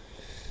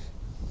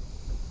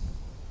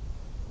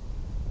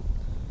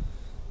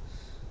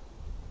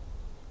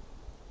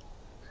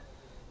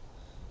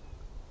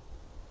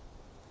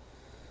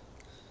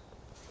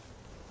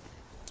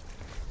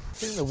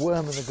 I think the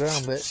worm and the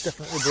ground bait's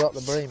definitely brought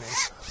the bream in.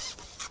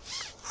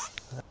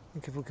 I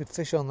think if we could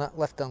fish on that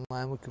left hand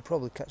line we could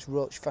probably catch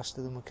roach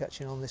faster than we're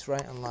catching on this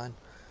right hand line.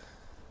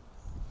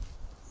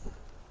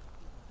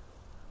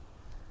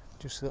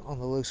 Just on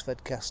the loose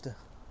fed caster.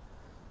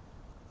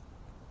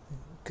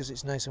 Because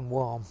it's nice and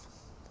warm.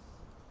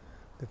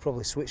 They've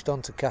probably switched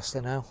on to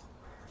caster now.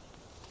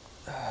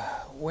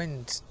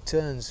 Wind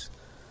turns.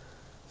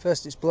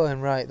 First it's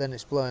blowing right, then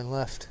it's blowing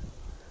left.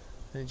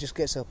 And it just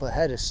gets up a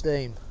head of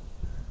steam.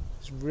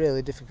 It's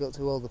really difficult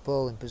to hold the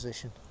pole in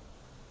position.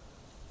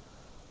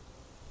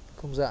 It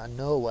comes out of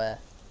nowhere.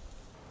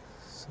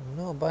 So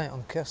no bite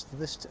on caster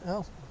this time.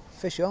 Oh,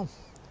 fish on.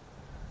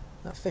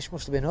 That fish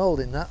must have been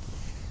holding that.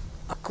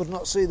 I could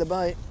not see the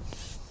bite.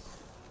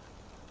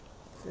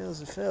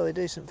 Feels a fairly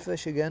decent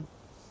fish again.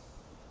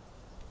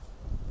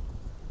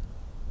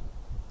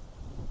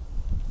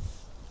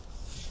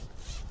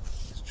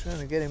 Just trying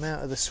to get him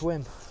out of the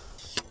swim.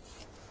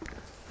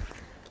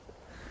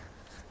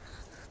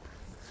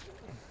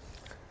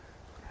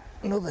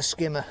 Another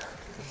skimmer.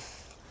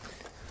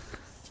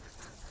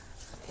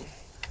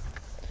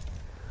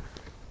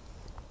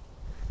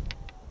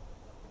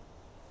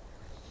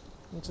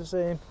 Good to see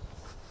him.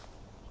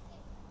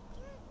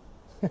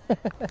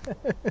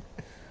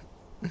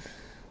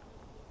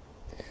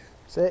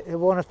 So you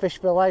want to fish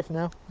for life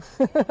now?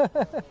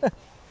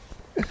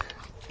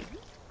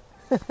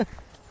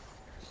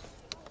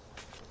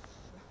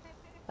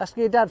 Ask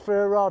your dad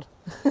for a rod.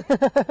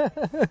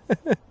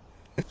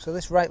 So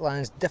this right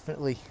line's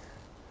definitely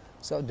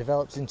sort of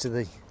developed into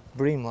the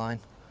bream line.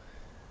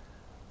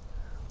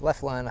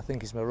 Left line I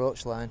think is my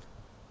roach line,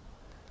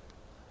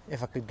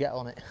 if I could get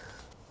on it.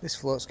 This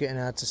float's getting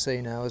hard to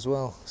see now as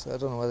well, so I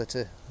don't know whether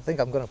to... I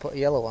think I'm going to put a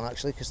yellow on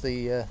actually, because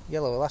the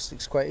yellow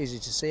elastic's quite easy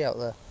to see out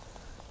there.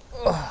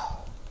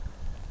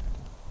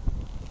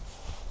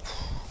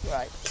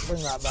 Right,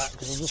 bring that back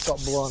because I just got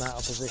blown out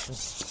of position.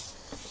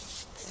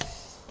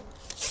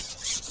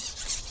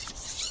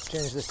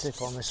 Change the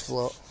tip on this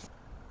float.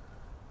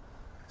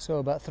 So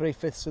about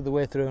 3/5 of the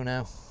way through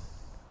now.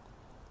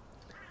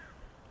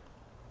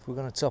 If we're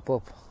going to top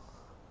up,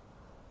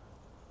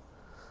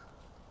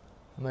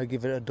 I may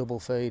give it a double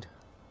feed.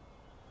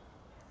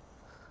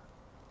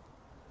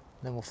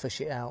 Then we'll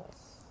fish it out.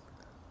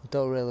 I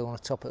don't really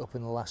want to top it up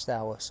in the last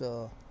hour,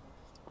 so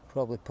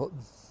probably put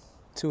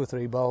 2 or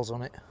 3 balls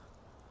on it.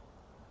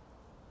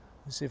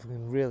 Let's see if we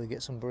can really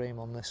get some bream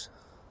on this.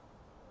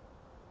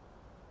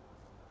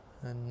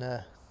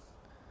 And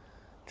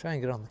try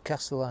and get on the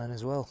caster line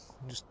as well.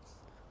 Just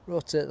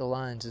rotate the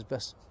lines as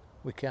best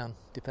we can,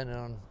 depending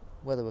on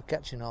whether we're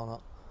catching or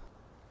not.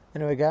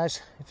 Anyway guys,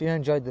 if you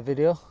enjoyed the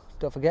video,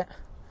 don't forget,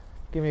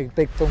 give me a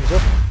big thumbs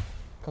up,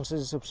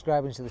 consider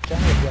subscribing to the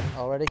channel if you haven't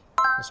already,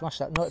 and smash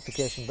that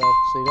notification bell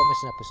so you don't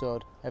miss an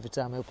episode every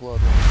time I upload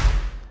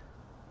one.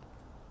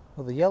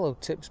 Well, the yellow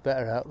tip's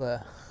better out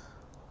there,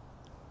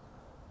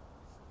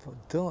 but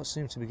don't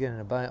seem to be getting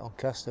a bite on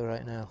caster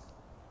right now,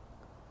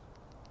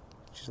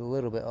 which is a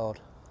little bit odd.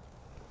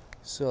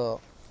 So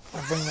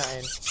I'll bring that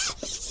in.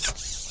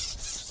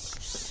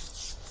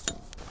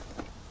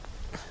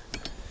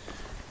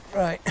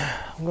 Right,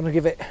 I'm going to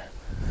give it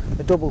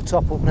a double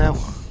top up now.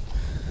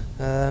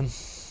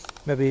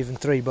 Maybe even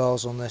 3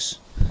 balls on this.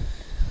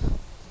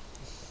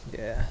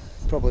 Yeah,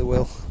 probably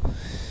will.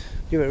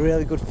 Give it a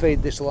really good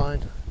feed this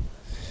line.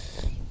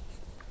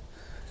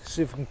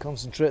 See if we can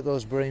concentrate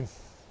those bream.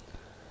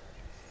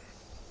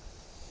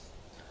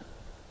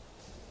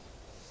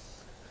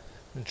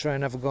 and try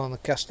and have a go on the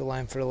caster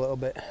line for a little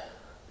bit.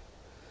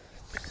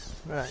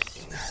 Right,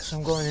 so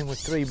I'm going in with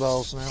 3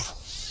 balls now.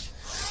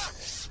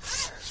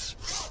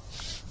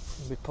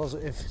 I'll be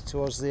positive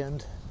towards the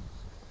end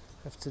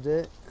of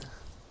today.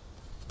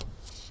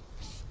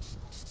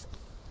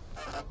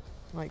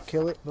 Might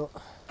kill it, but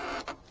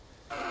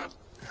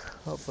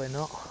hopefully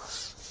not.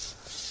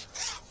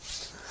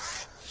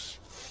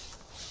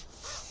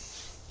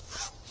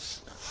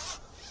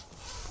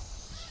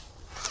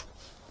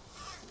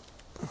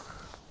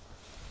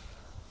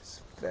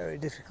 It's very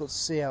difficult to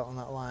see out on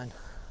that line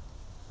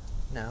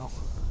now.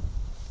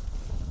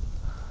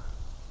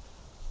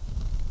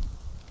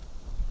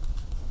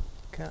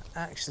 Can't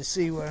actually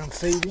see where I'm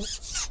feeding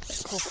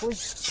properly.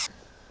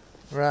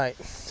 Right,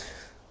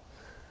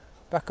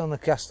 back on the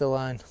caster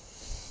line.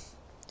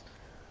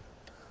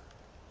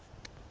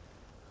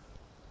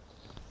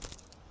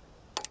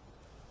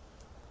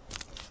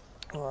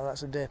 Oh,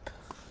 that's a dip.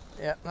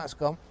 Yeah, that's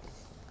gone.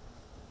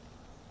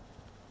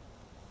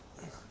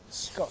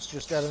 Scott's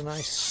just had a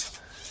nice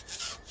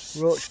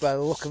roach by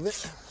the look of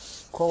it.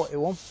 Quality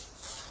one.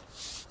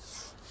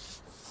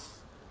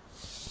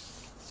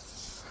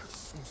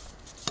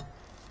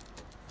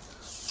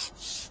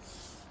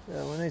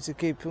 So we need to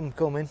keep them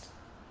coming.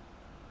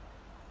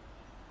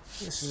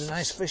 This is a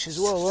nice fish as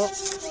well, though.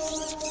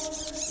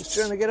 Just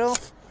trying to get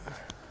off.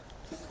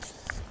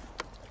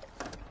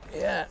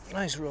 Yeah,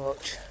 nice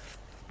roach.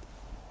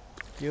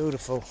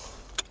 Beautiful.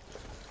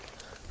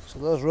 So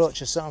those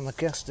roaches sat on the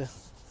caster.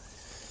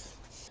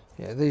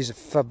 Yeah, these are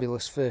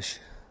fabulous fish.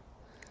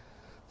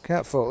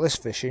 Can't fault this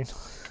fishing.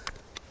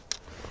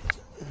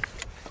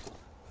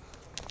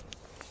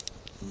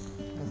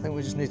 I think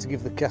we just need to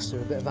give the caster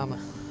a bit of hammer.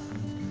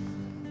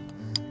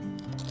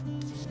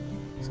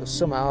 So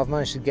somehow I've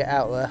managed to get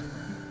out there.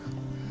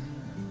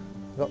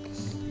 Got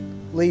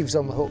leaves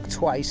on the hook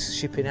twice,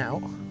 shipping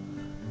out.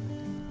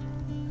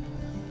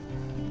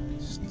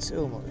 It's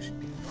too much.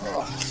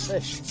 Oh,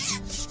 fish.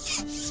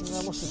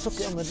 I must have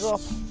took it on the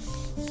drop.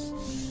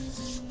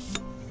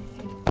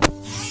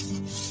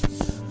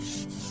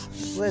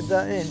 Laid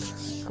that in,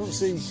 couldn't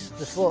see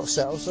the float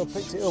settle, so I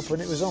picked it up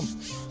and it was on.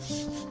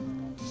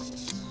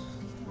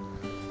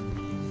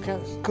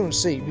 Couldn't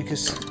see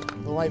because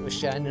the light was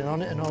shining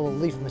on it and all the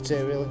leaf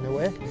material in the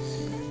way.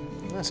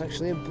 And that's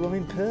actually a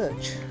blooming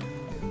perch.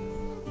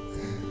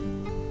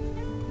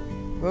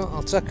 Well,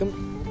 I'll take them.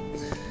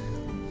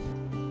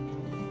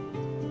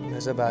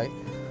 There's a bite.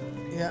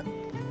 Yeah,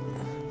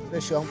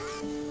 fish on.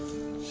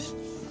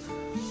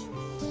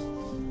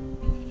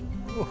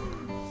 Ooh.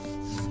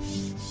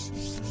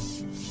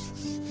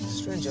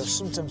 Strange how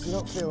sometimes they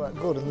don't feel that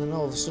good and then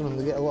all of a sudden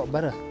they get a lot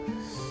better.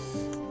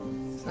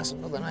 That's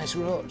another nice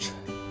roach.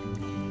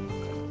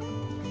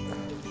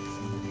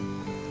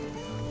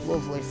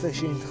 Lovely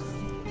fishing.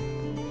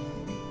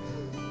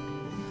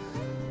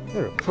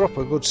 They're a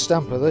proper good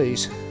stamper,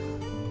 these.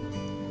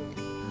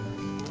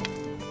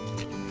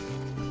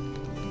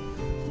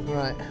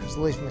 Right, there's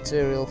leaf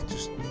material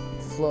just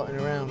floating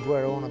around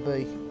where I want to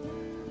be.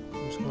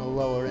 I'm just going to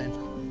lower in.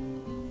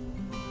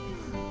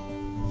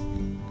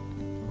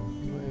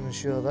 Not even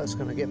sure that's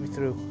going to get me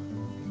through.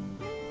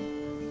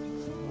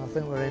 I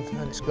think we're in,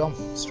 and it's gone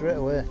straight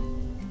away.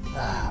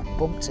 Ah,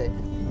 bumped it.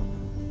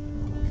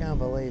 Can't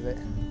believe it.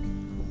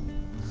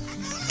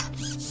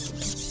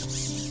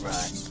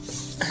 Right,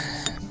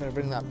 better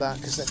bring that back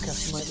because that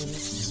cast might be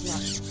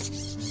smashed.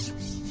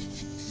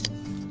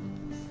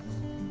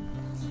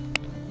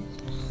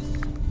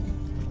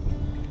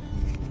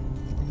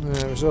 No,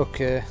 it was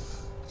okay.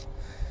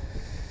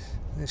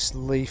 This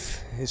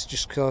leaf is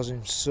just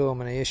causing so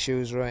many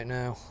issues right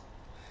now.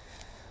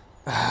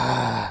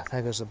 Ah,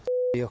 there goes a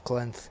hook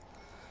length.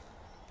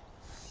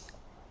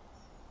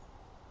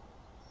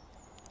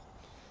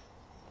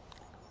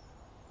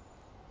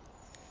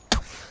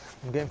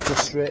 I'm getting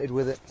frustrated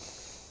with it.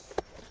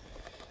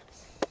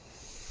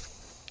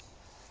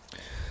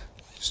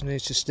 Just need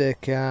to stay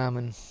calm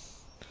and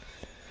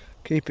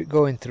keep it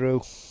going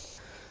through.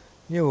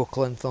 New hook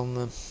length on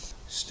them.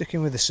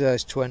 Sticking with the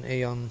size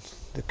 20 on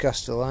the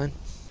caster line.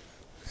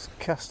 This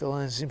caster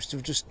line seems to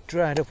have just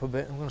dried up a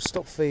bit. I'm going to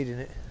stop feeding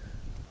it.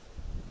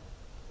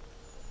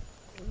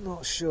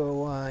 Not sure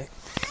why.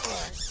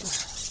 Right.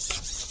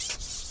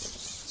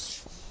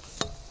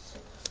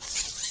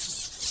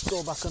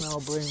 Go back on our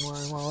bream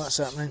line while that's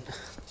happening.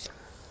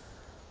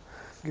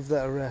 Give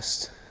that a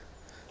rest.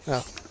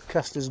 Oh,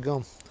 caster's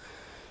gone.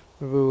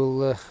 Maybe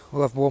we'll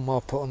have one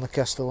more put on the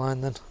caster line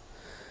then.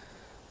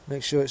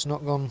 Make sure it's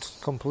not gone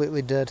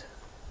completely dead.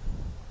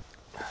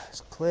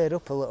 It's cleared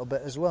up a little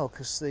bit as well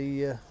because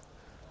the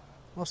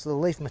most of the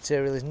leaf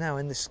material is now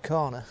in this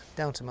corner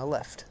down to my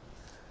left.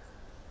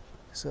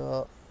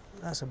 So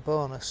that's a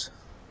bonus.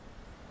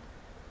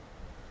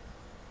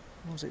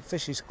 Once it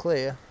fishes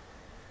clear,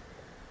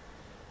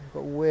 I've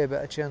got a way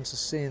better chance of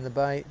seeing the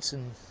bites,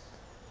 and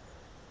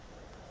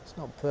it's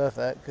not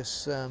perfect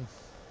because the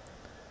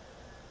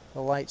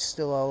light's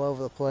still all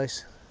over the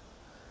place.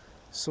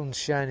 The sun's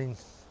shining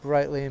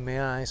brightly in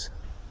my eyes.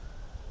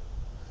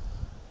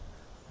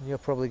 And you're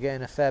probably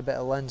getting a fair bit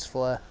of lens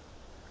flare.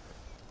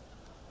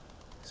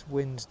 This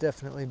wind's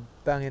definitely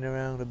banging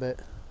around a bit.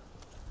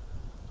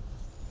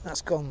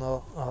 That's gone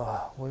though.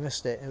 Oh, we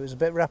missed it. It was a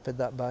bit rapid,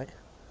 that bite.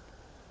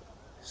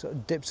 Sort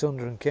of dipped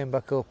under and came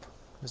back up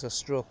as I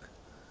struck.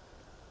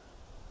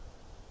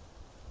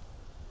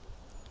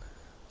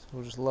 So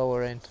we'll just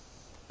lower in.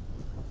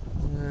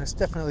 It's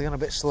definitely gone a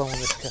bit slow on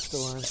this caster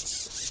line.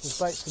 There's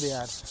bites to be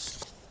had.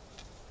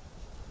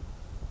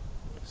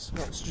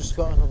 Scott's just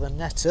got another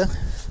netter.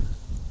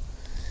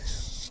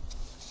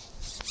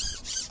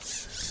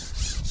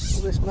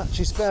 Well, this match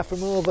is far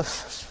from over.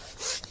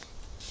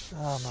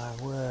 Oh my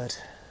word.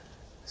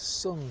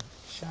 Sun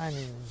shining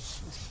in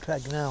this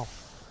crag now.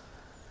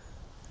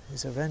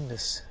 It's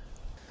horrendous.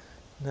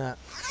 Nah,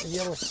 the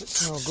yellow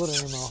tip's no good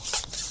anymore.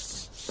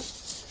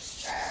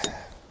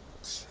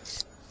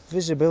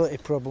 Visibility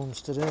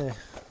problems today.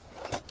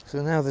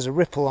 So now there's a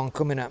ripple on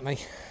coming at me.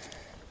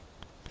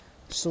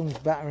 Sun's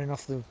battering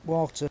off the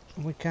water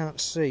and we can't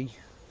see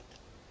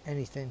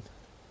anything.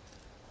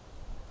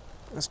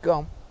 That's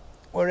gone.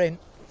 We're in.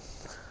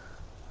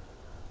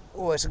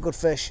 Oh, it's a good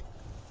fish.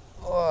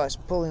 Oh, it's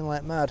pulling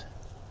like mad.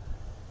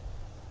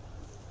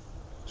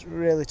 It's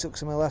really took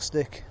some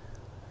elastic.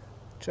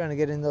 Trying to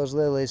get in those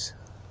lilies.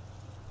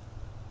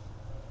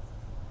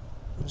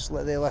 Just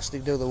let the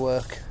elastic do the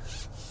work.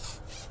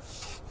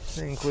 I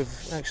think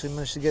we've actually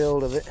managed to get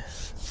hold of it.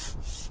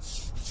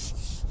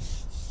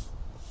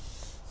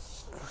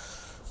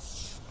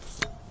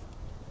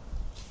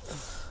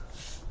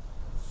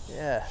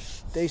 Yeah,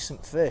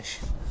 decent fish.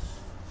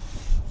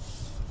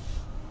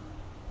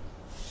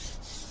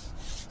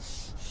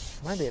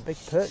 Might be a big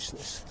perch,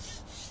 this.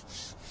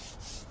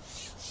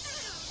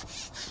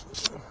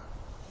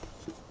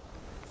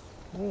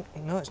 Oh,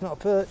 no, it's not a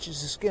perch,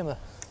 it's a skimmer.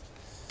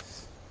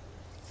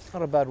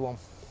 Not a bad one.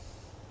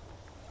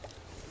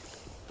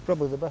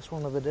 Probably the best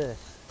one of the day.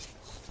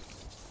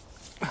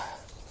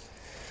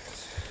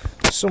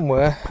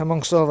 Somewhere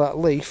amongst all that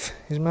leaf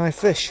is my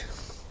fish.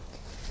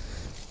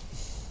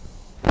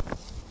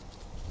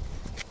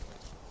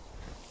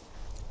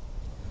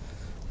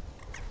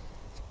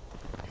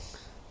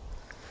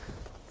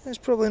 It's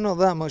probably not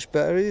that much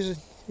better.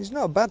 He's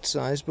not a bad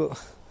size, but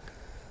for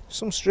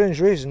some strange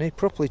reason he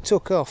properly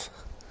took off.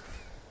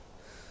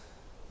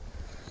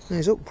 And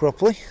he's up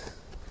properly.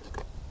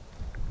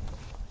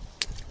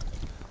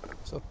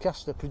 So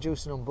caster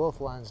producing on both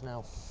lines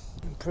now.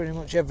 And pretty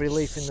much every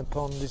leaf in the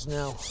pond is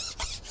now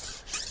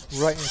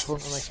right in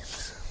front of me.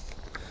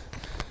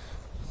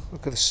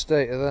 Look at the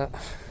state of that.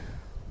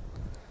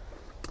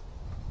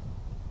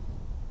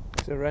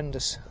 It's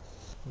horrendous.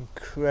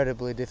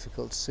 Incredibly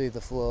difficult to see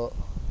the float.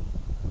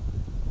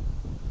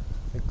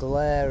 The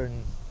glare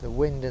and the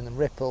wind and the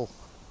ripple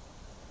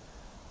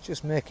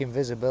just making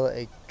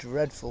visibility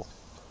dreadful.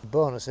 The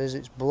bonus is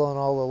it's blown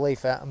all the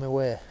leaf out of my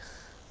way.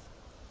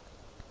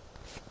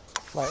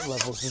 Light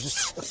levels are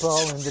just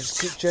appalling, they just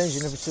keep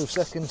changing every 2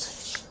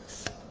 seconds.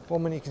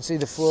 1 minute you can see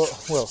the float,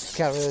 well you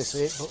can't really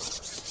see it, but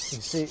you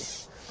can see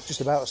it,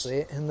 just about see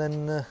it, and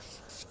then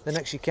the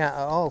next you can't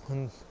at all.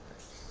 And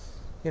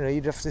you know,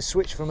 you'd have to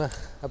switch from a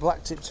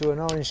black tip to an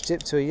orange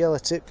tip to a yellow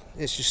tip.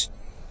 It's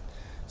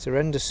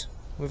horrendous.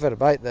 We've had a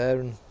bite there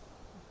and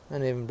I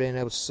ain't even been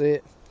able to see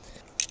it.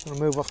 I'm going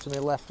to move off to my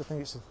left. I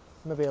think it's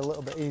maybe a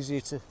little bit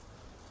easier to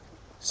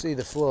see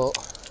the float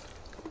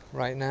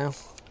right now.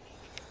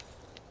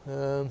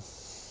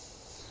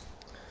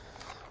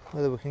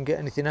 Whether we can get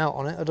anything out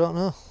on it, I don't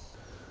know.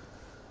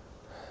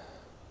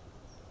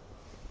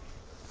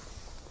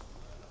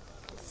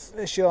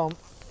 Fish on.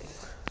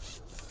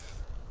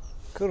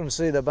 Couldn't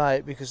see the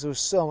bite because there was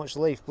so much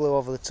leaf blew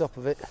over the top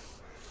of it.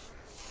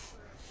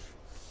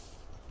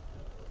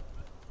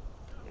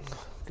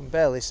 Can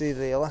barely see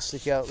the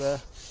elastic out there,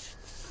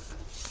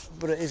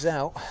 but it is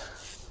out.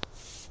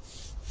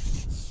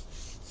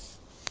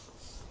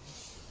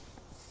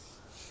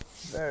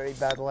 Very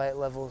bad light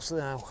levels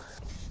now.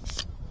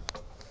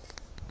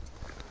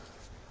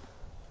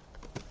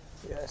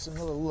 Yeah, it's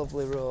another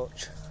lovely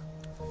roach.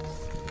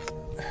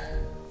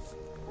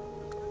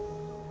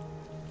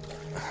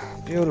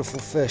 Beautiful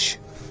fish,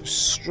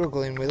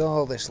 struggling with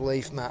all this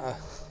leaf matter.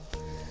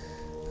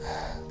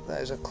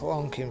 That is a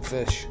clonking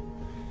fish.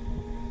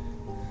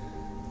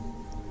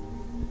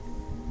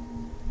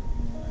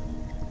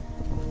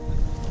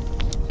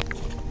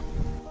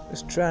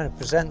 Just trying to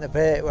present the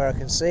bait where I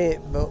can see it,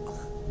 but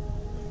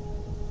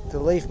the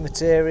leaf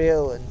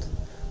material and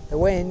the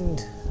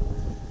wind,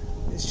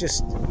 it's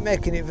just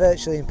making it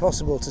virtually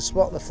impossible to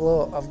spot the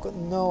float. I've got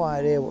no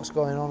idea what's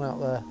going on out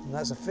there, and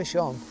that's a fish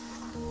on.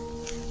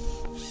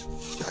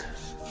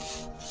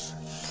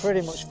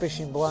 Pretty much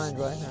fishing blind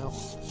right now.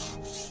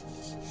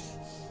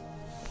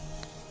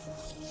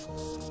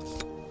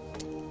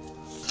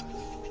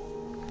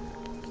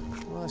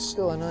 Well, it's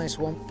still a nice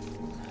one.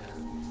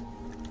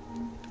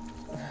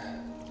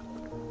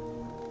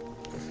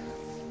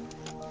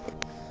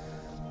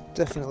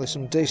 Definitely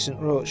some decent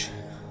roach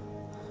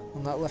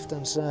on that left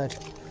hand side.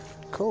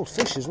 Cold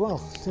fish as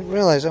well. Didn't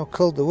realise how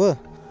cold they were.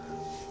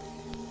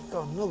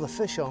 Got another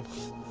fish on.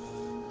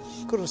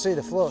 Couldn't see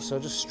the float, so I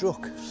just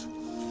struck.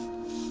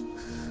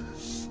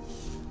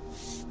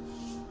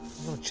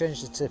 I'm going to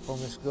change the tip on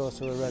this, go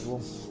to a red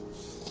one.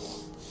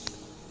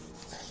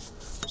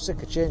 I'm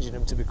sick of changing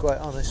them, to be quite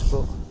honest,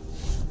 but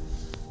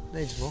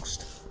needs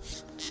must.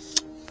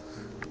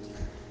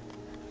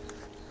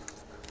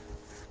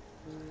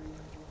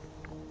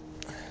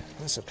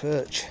 That's a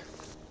perch.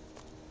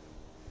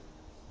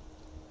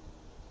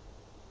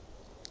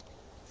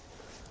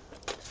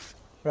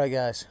 Right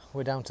guys,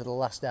 we're down to the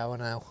last hour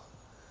now.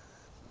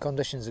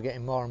 Conditions are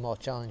getting more and more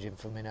challenging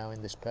for me now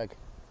in this peg.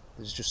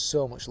 There's just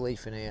so much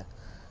leaf in here,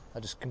 I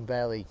just can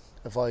barely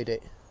avoid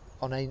it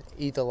on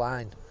either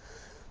line.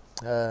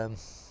 So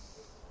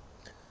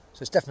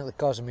it's definitely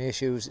causing me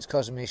issues. It's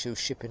causing me issues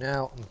shipping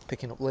out. I'm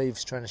picking up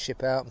leaves, trying to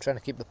ship out. I'm trying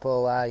to keep the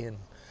pole high and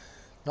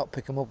not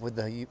pick them up with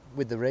the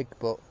rig,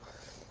 but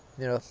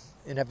you know,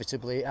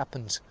 inevitably it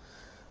happens.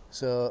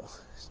 So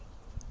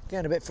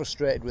getting a bit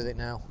frustrated with it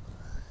now.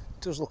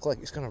 It does look like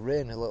it's going to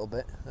rain a little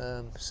bit.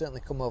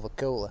 Certainly come over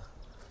cooler,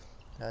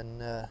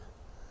 and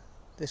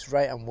this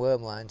right hand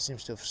worm line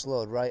seems to have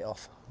slowed right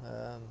off.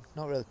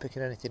 Not really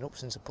picking anything up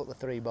since I put the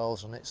 3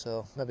 balls on it,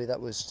 so maybe that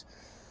was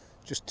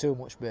just too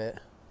much bait.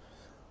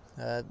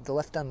 The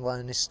left hand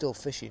line is still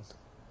fishing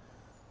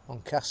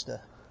on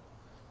caster,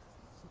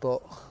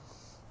 but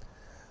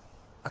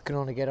I can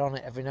only get on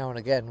it every now and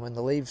again when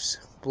the leaves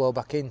blow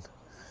back in.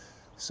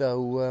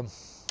 So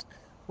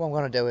what I'm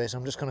going to do is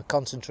I'm just going to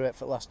concentrate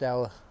for the last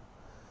hour,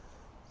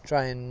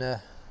 try and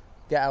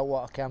get out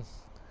what I can,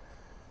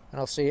 and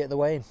I'll see you at the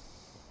weigh-in.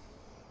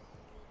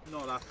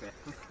 Not happy.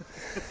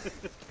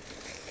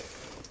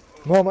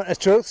 Moment of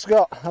truth,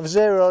 Scott. I've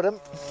zeroed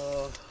them.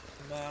 Oh,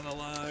 man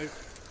alive.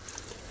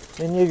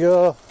 In you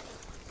go.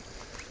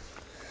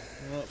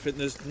 I don't think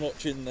there's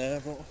much in there,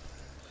 but...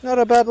 Not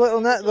a bad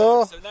little net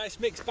though. It's a nice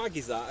mixed bag,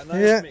 is that? A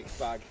nice mixed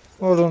bag.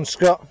 Well done,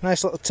 Scott.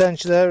 Nice little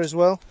tench there as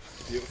well.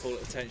 Beautiful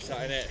little tench,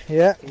 that, innit?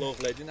 Yeah.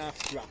 Lovely. Didn't have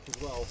scrap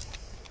as well.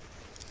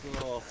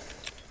 Oh.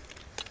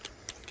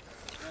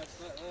 Nice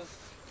net there.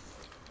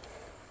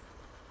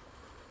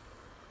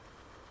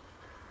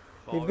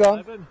 You've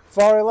gone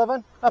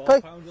 4.11.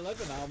 Happy?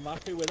 £4.11. I'm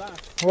happy with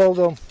that. Well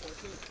done.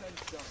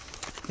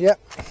 Yep.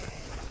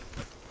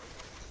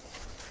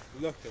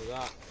 Look at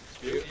that.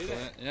 Beautiful, isn't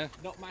it? Yeah.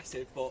 Not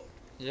massive, but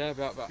yeah,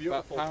 about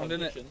pound,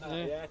 innit?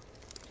 Yeah.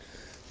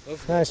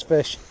 Nice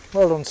fish.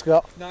 Well done,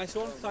 Scott. Nice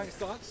one. Thanks,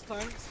 lads.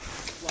 Thanks.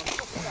 Well, I'm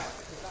not that,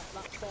 because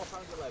that's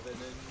 £4.11, and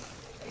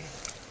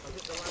I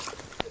think the last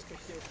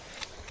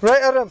fish.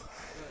 Right, Adam.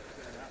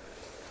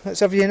 Let's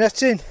have your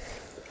netting.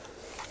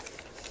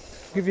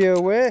 Give you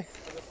away. I've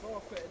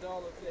forfeited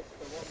all of this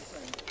for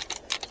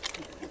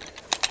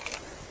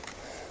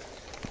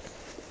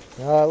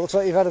 £1. It looks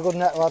like you've had a good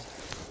net, lad.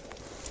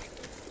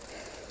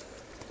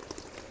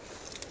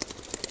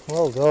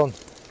 Well done.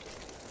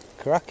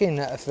 Cracking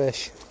net of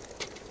fish.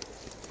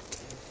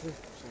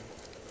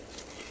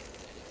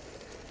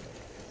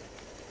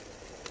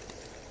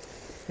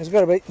 There's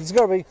got to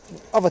be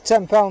over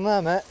 £10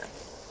 there, mate.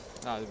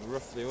 No,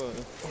 roughly were. £8.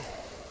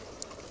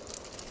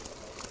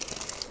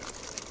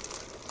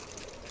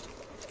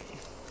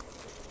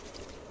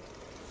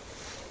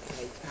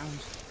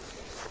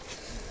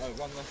 Oh,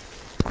 one left.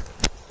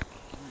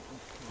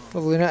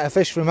 Lovely net of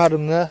fish from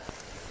Adam there.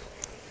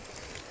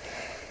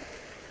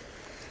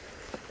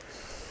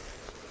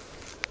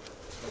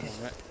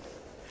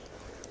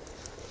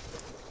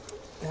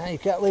 Nah, you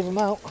can't leave them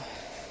out.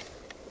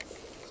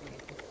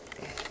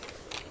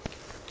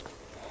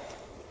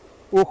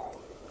 Ooh.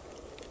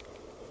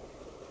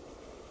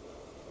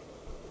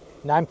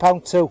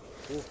 £9.2.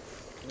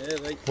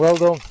 Nearly. Well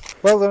done.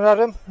 Well done,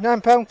 Adam.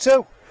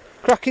 £9.2.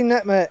 Cracking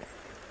net, mate.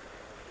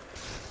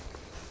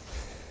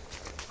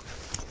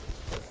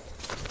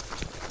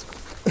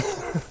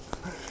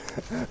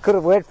 Could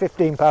have weighed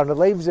 £15 of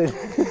leaves in.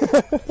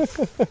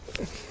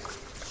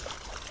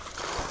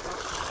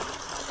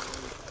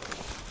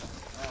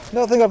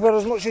 Don't think I've got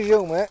as much as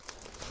you, mate.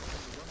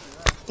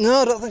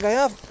 No, I don't think I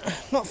have.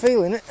 Not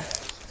feeling it.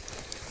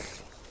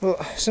 But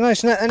it's a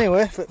nice net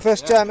anyway, for the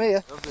first time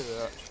here. Lovely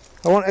that.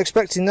 I wasn't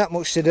expecting that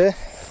much today.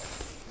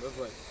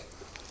 Lovely.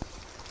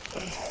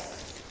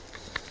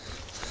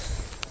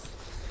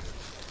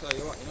 Tell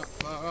you what, you're not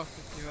far off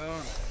if you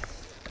aren't.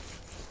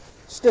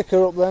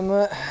 Sticker up then,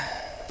 mate.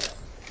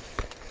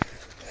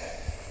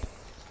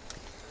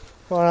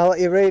 Go on, I'll let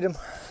you read them.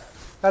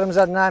 Adam's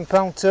had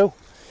 £9.2. £9.2.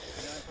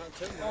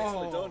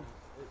 Nicely done.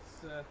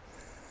 It's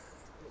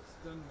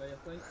done me, I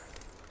think.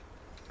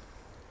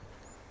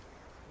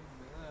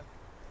 There.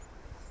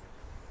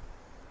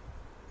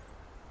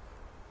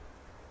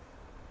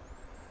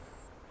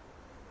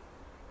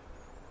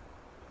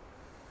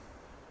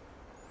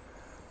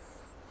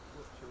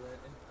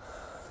 Fluctuating.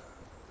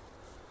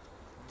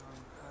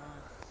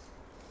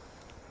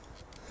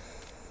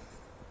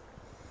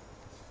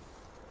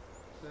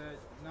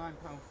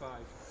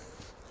 £9.5.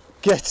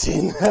 Get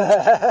in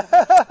there.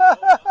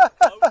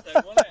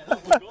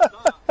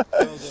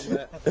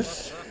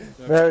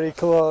 Very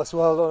close.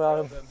 Well done,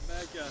 Adam.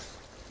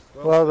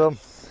 Well done.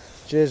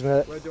 Cheers,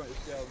 mate. Where do you want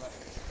your scale, mate?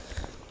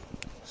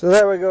 So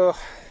there we go.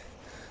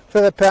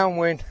 For the pound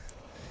win.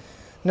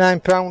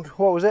 £9.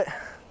 What was it?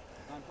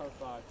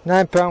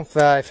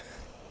 £9.5.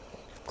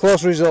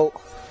 Close result.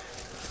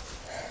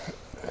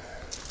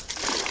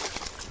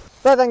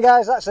 Right then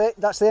guys, that's it.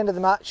 That's the end of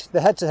the match.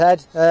 The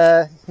head-to-head,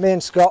 me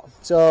and Scott.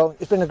 So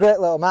it's been a great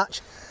little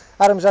match.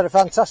 Adam's had a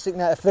fantastic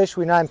net of fish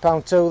with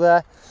 £9.2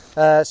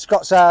 there.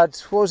 Scott's had,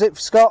 what was it,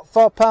 Scott?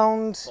 £4?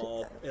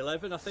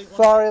 £4.11 I think.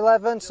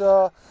 £4.11.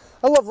 So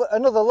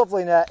another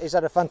lovely net. He's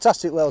had a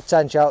fantastic little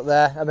tench out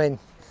there. I mean,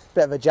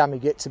 bit of a jammy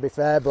git to be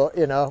fair, but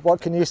you know, what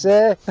can you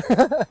say?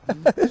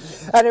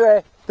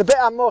 Anyway, the bit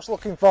I'm most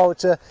looking forward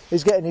to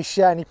is getting his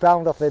shiny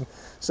pound off him.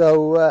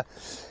 So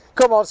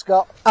come on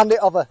Scott, hand it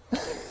over.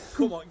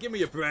 Come on, give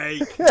me a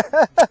break.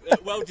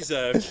 Well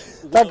deserved.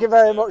 Thank you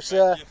very much,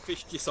 sir. You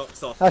fished your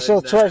socks off. I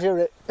shall treasure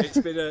it.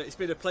 It's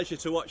been a pleasure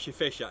to watch you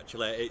fish.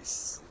 Actually,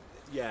 it's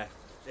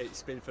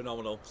been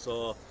phenomenal.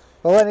 So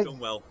well, done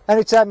well.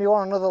 Anytime you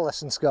want another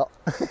lesson, Scott.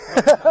 Not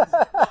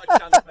a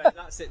chance, mate.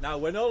 That's it now.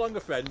 We're no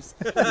longer friends.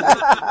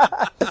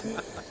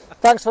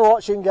 Thanks for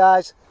watching,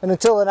 guys, and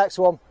until the next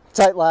one,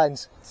 tight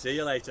lines. See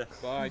you later.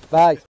 Bye.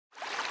 Bye.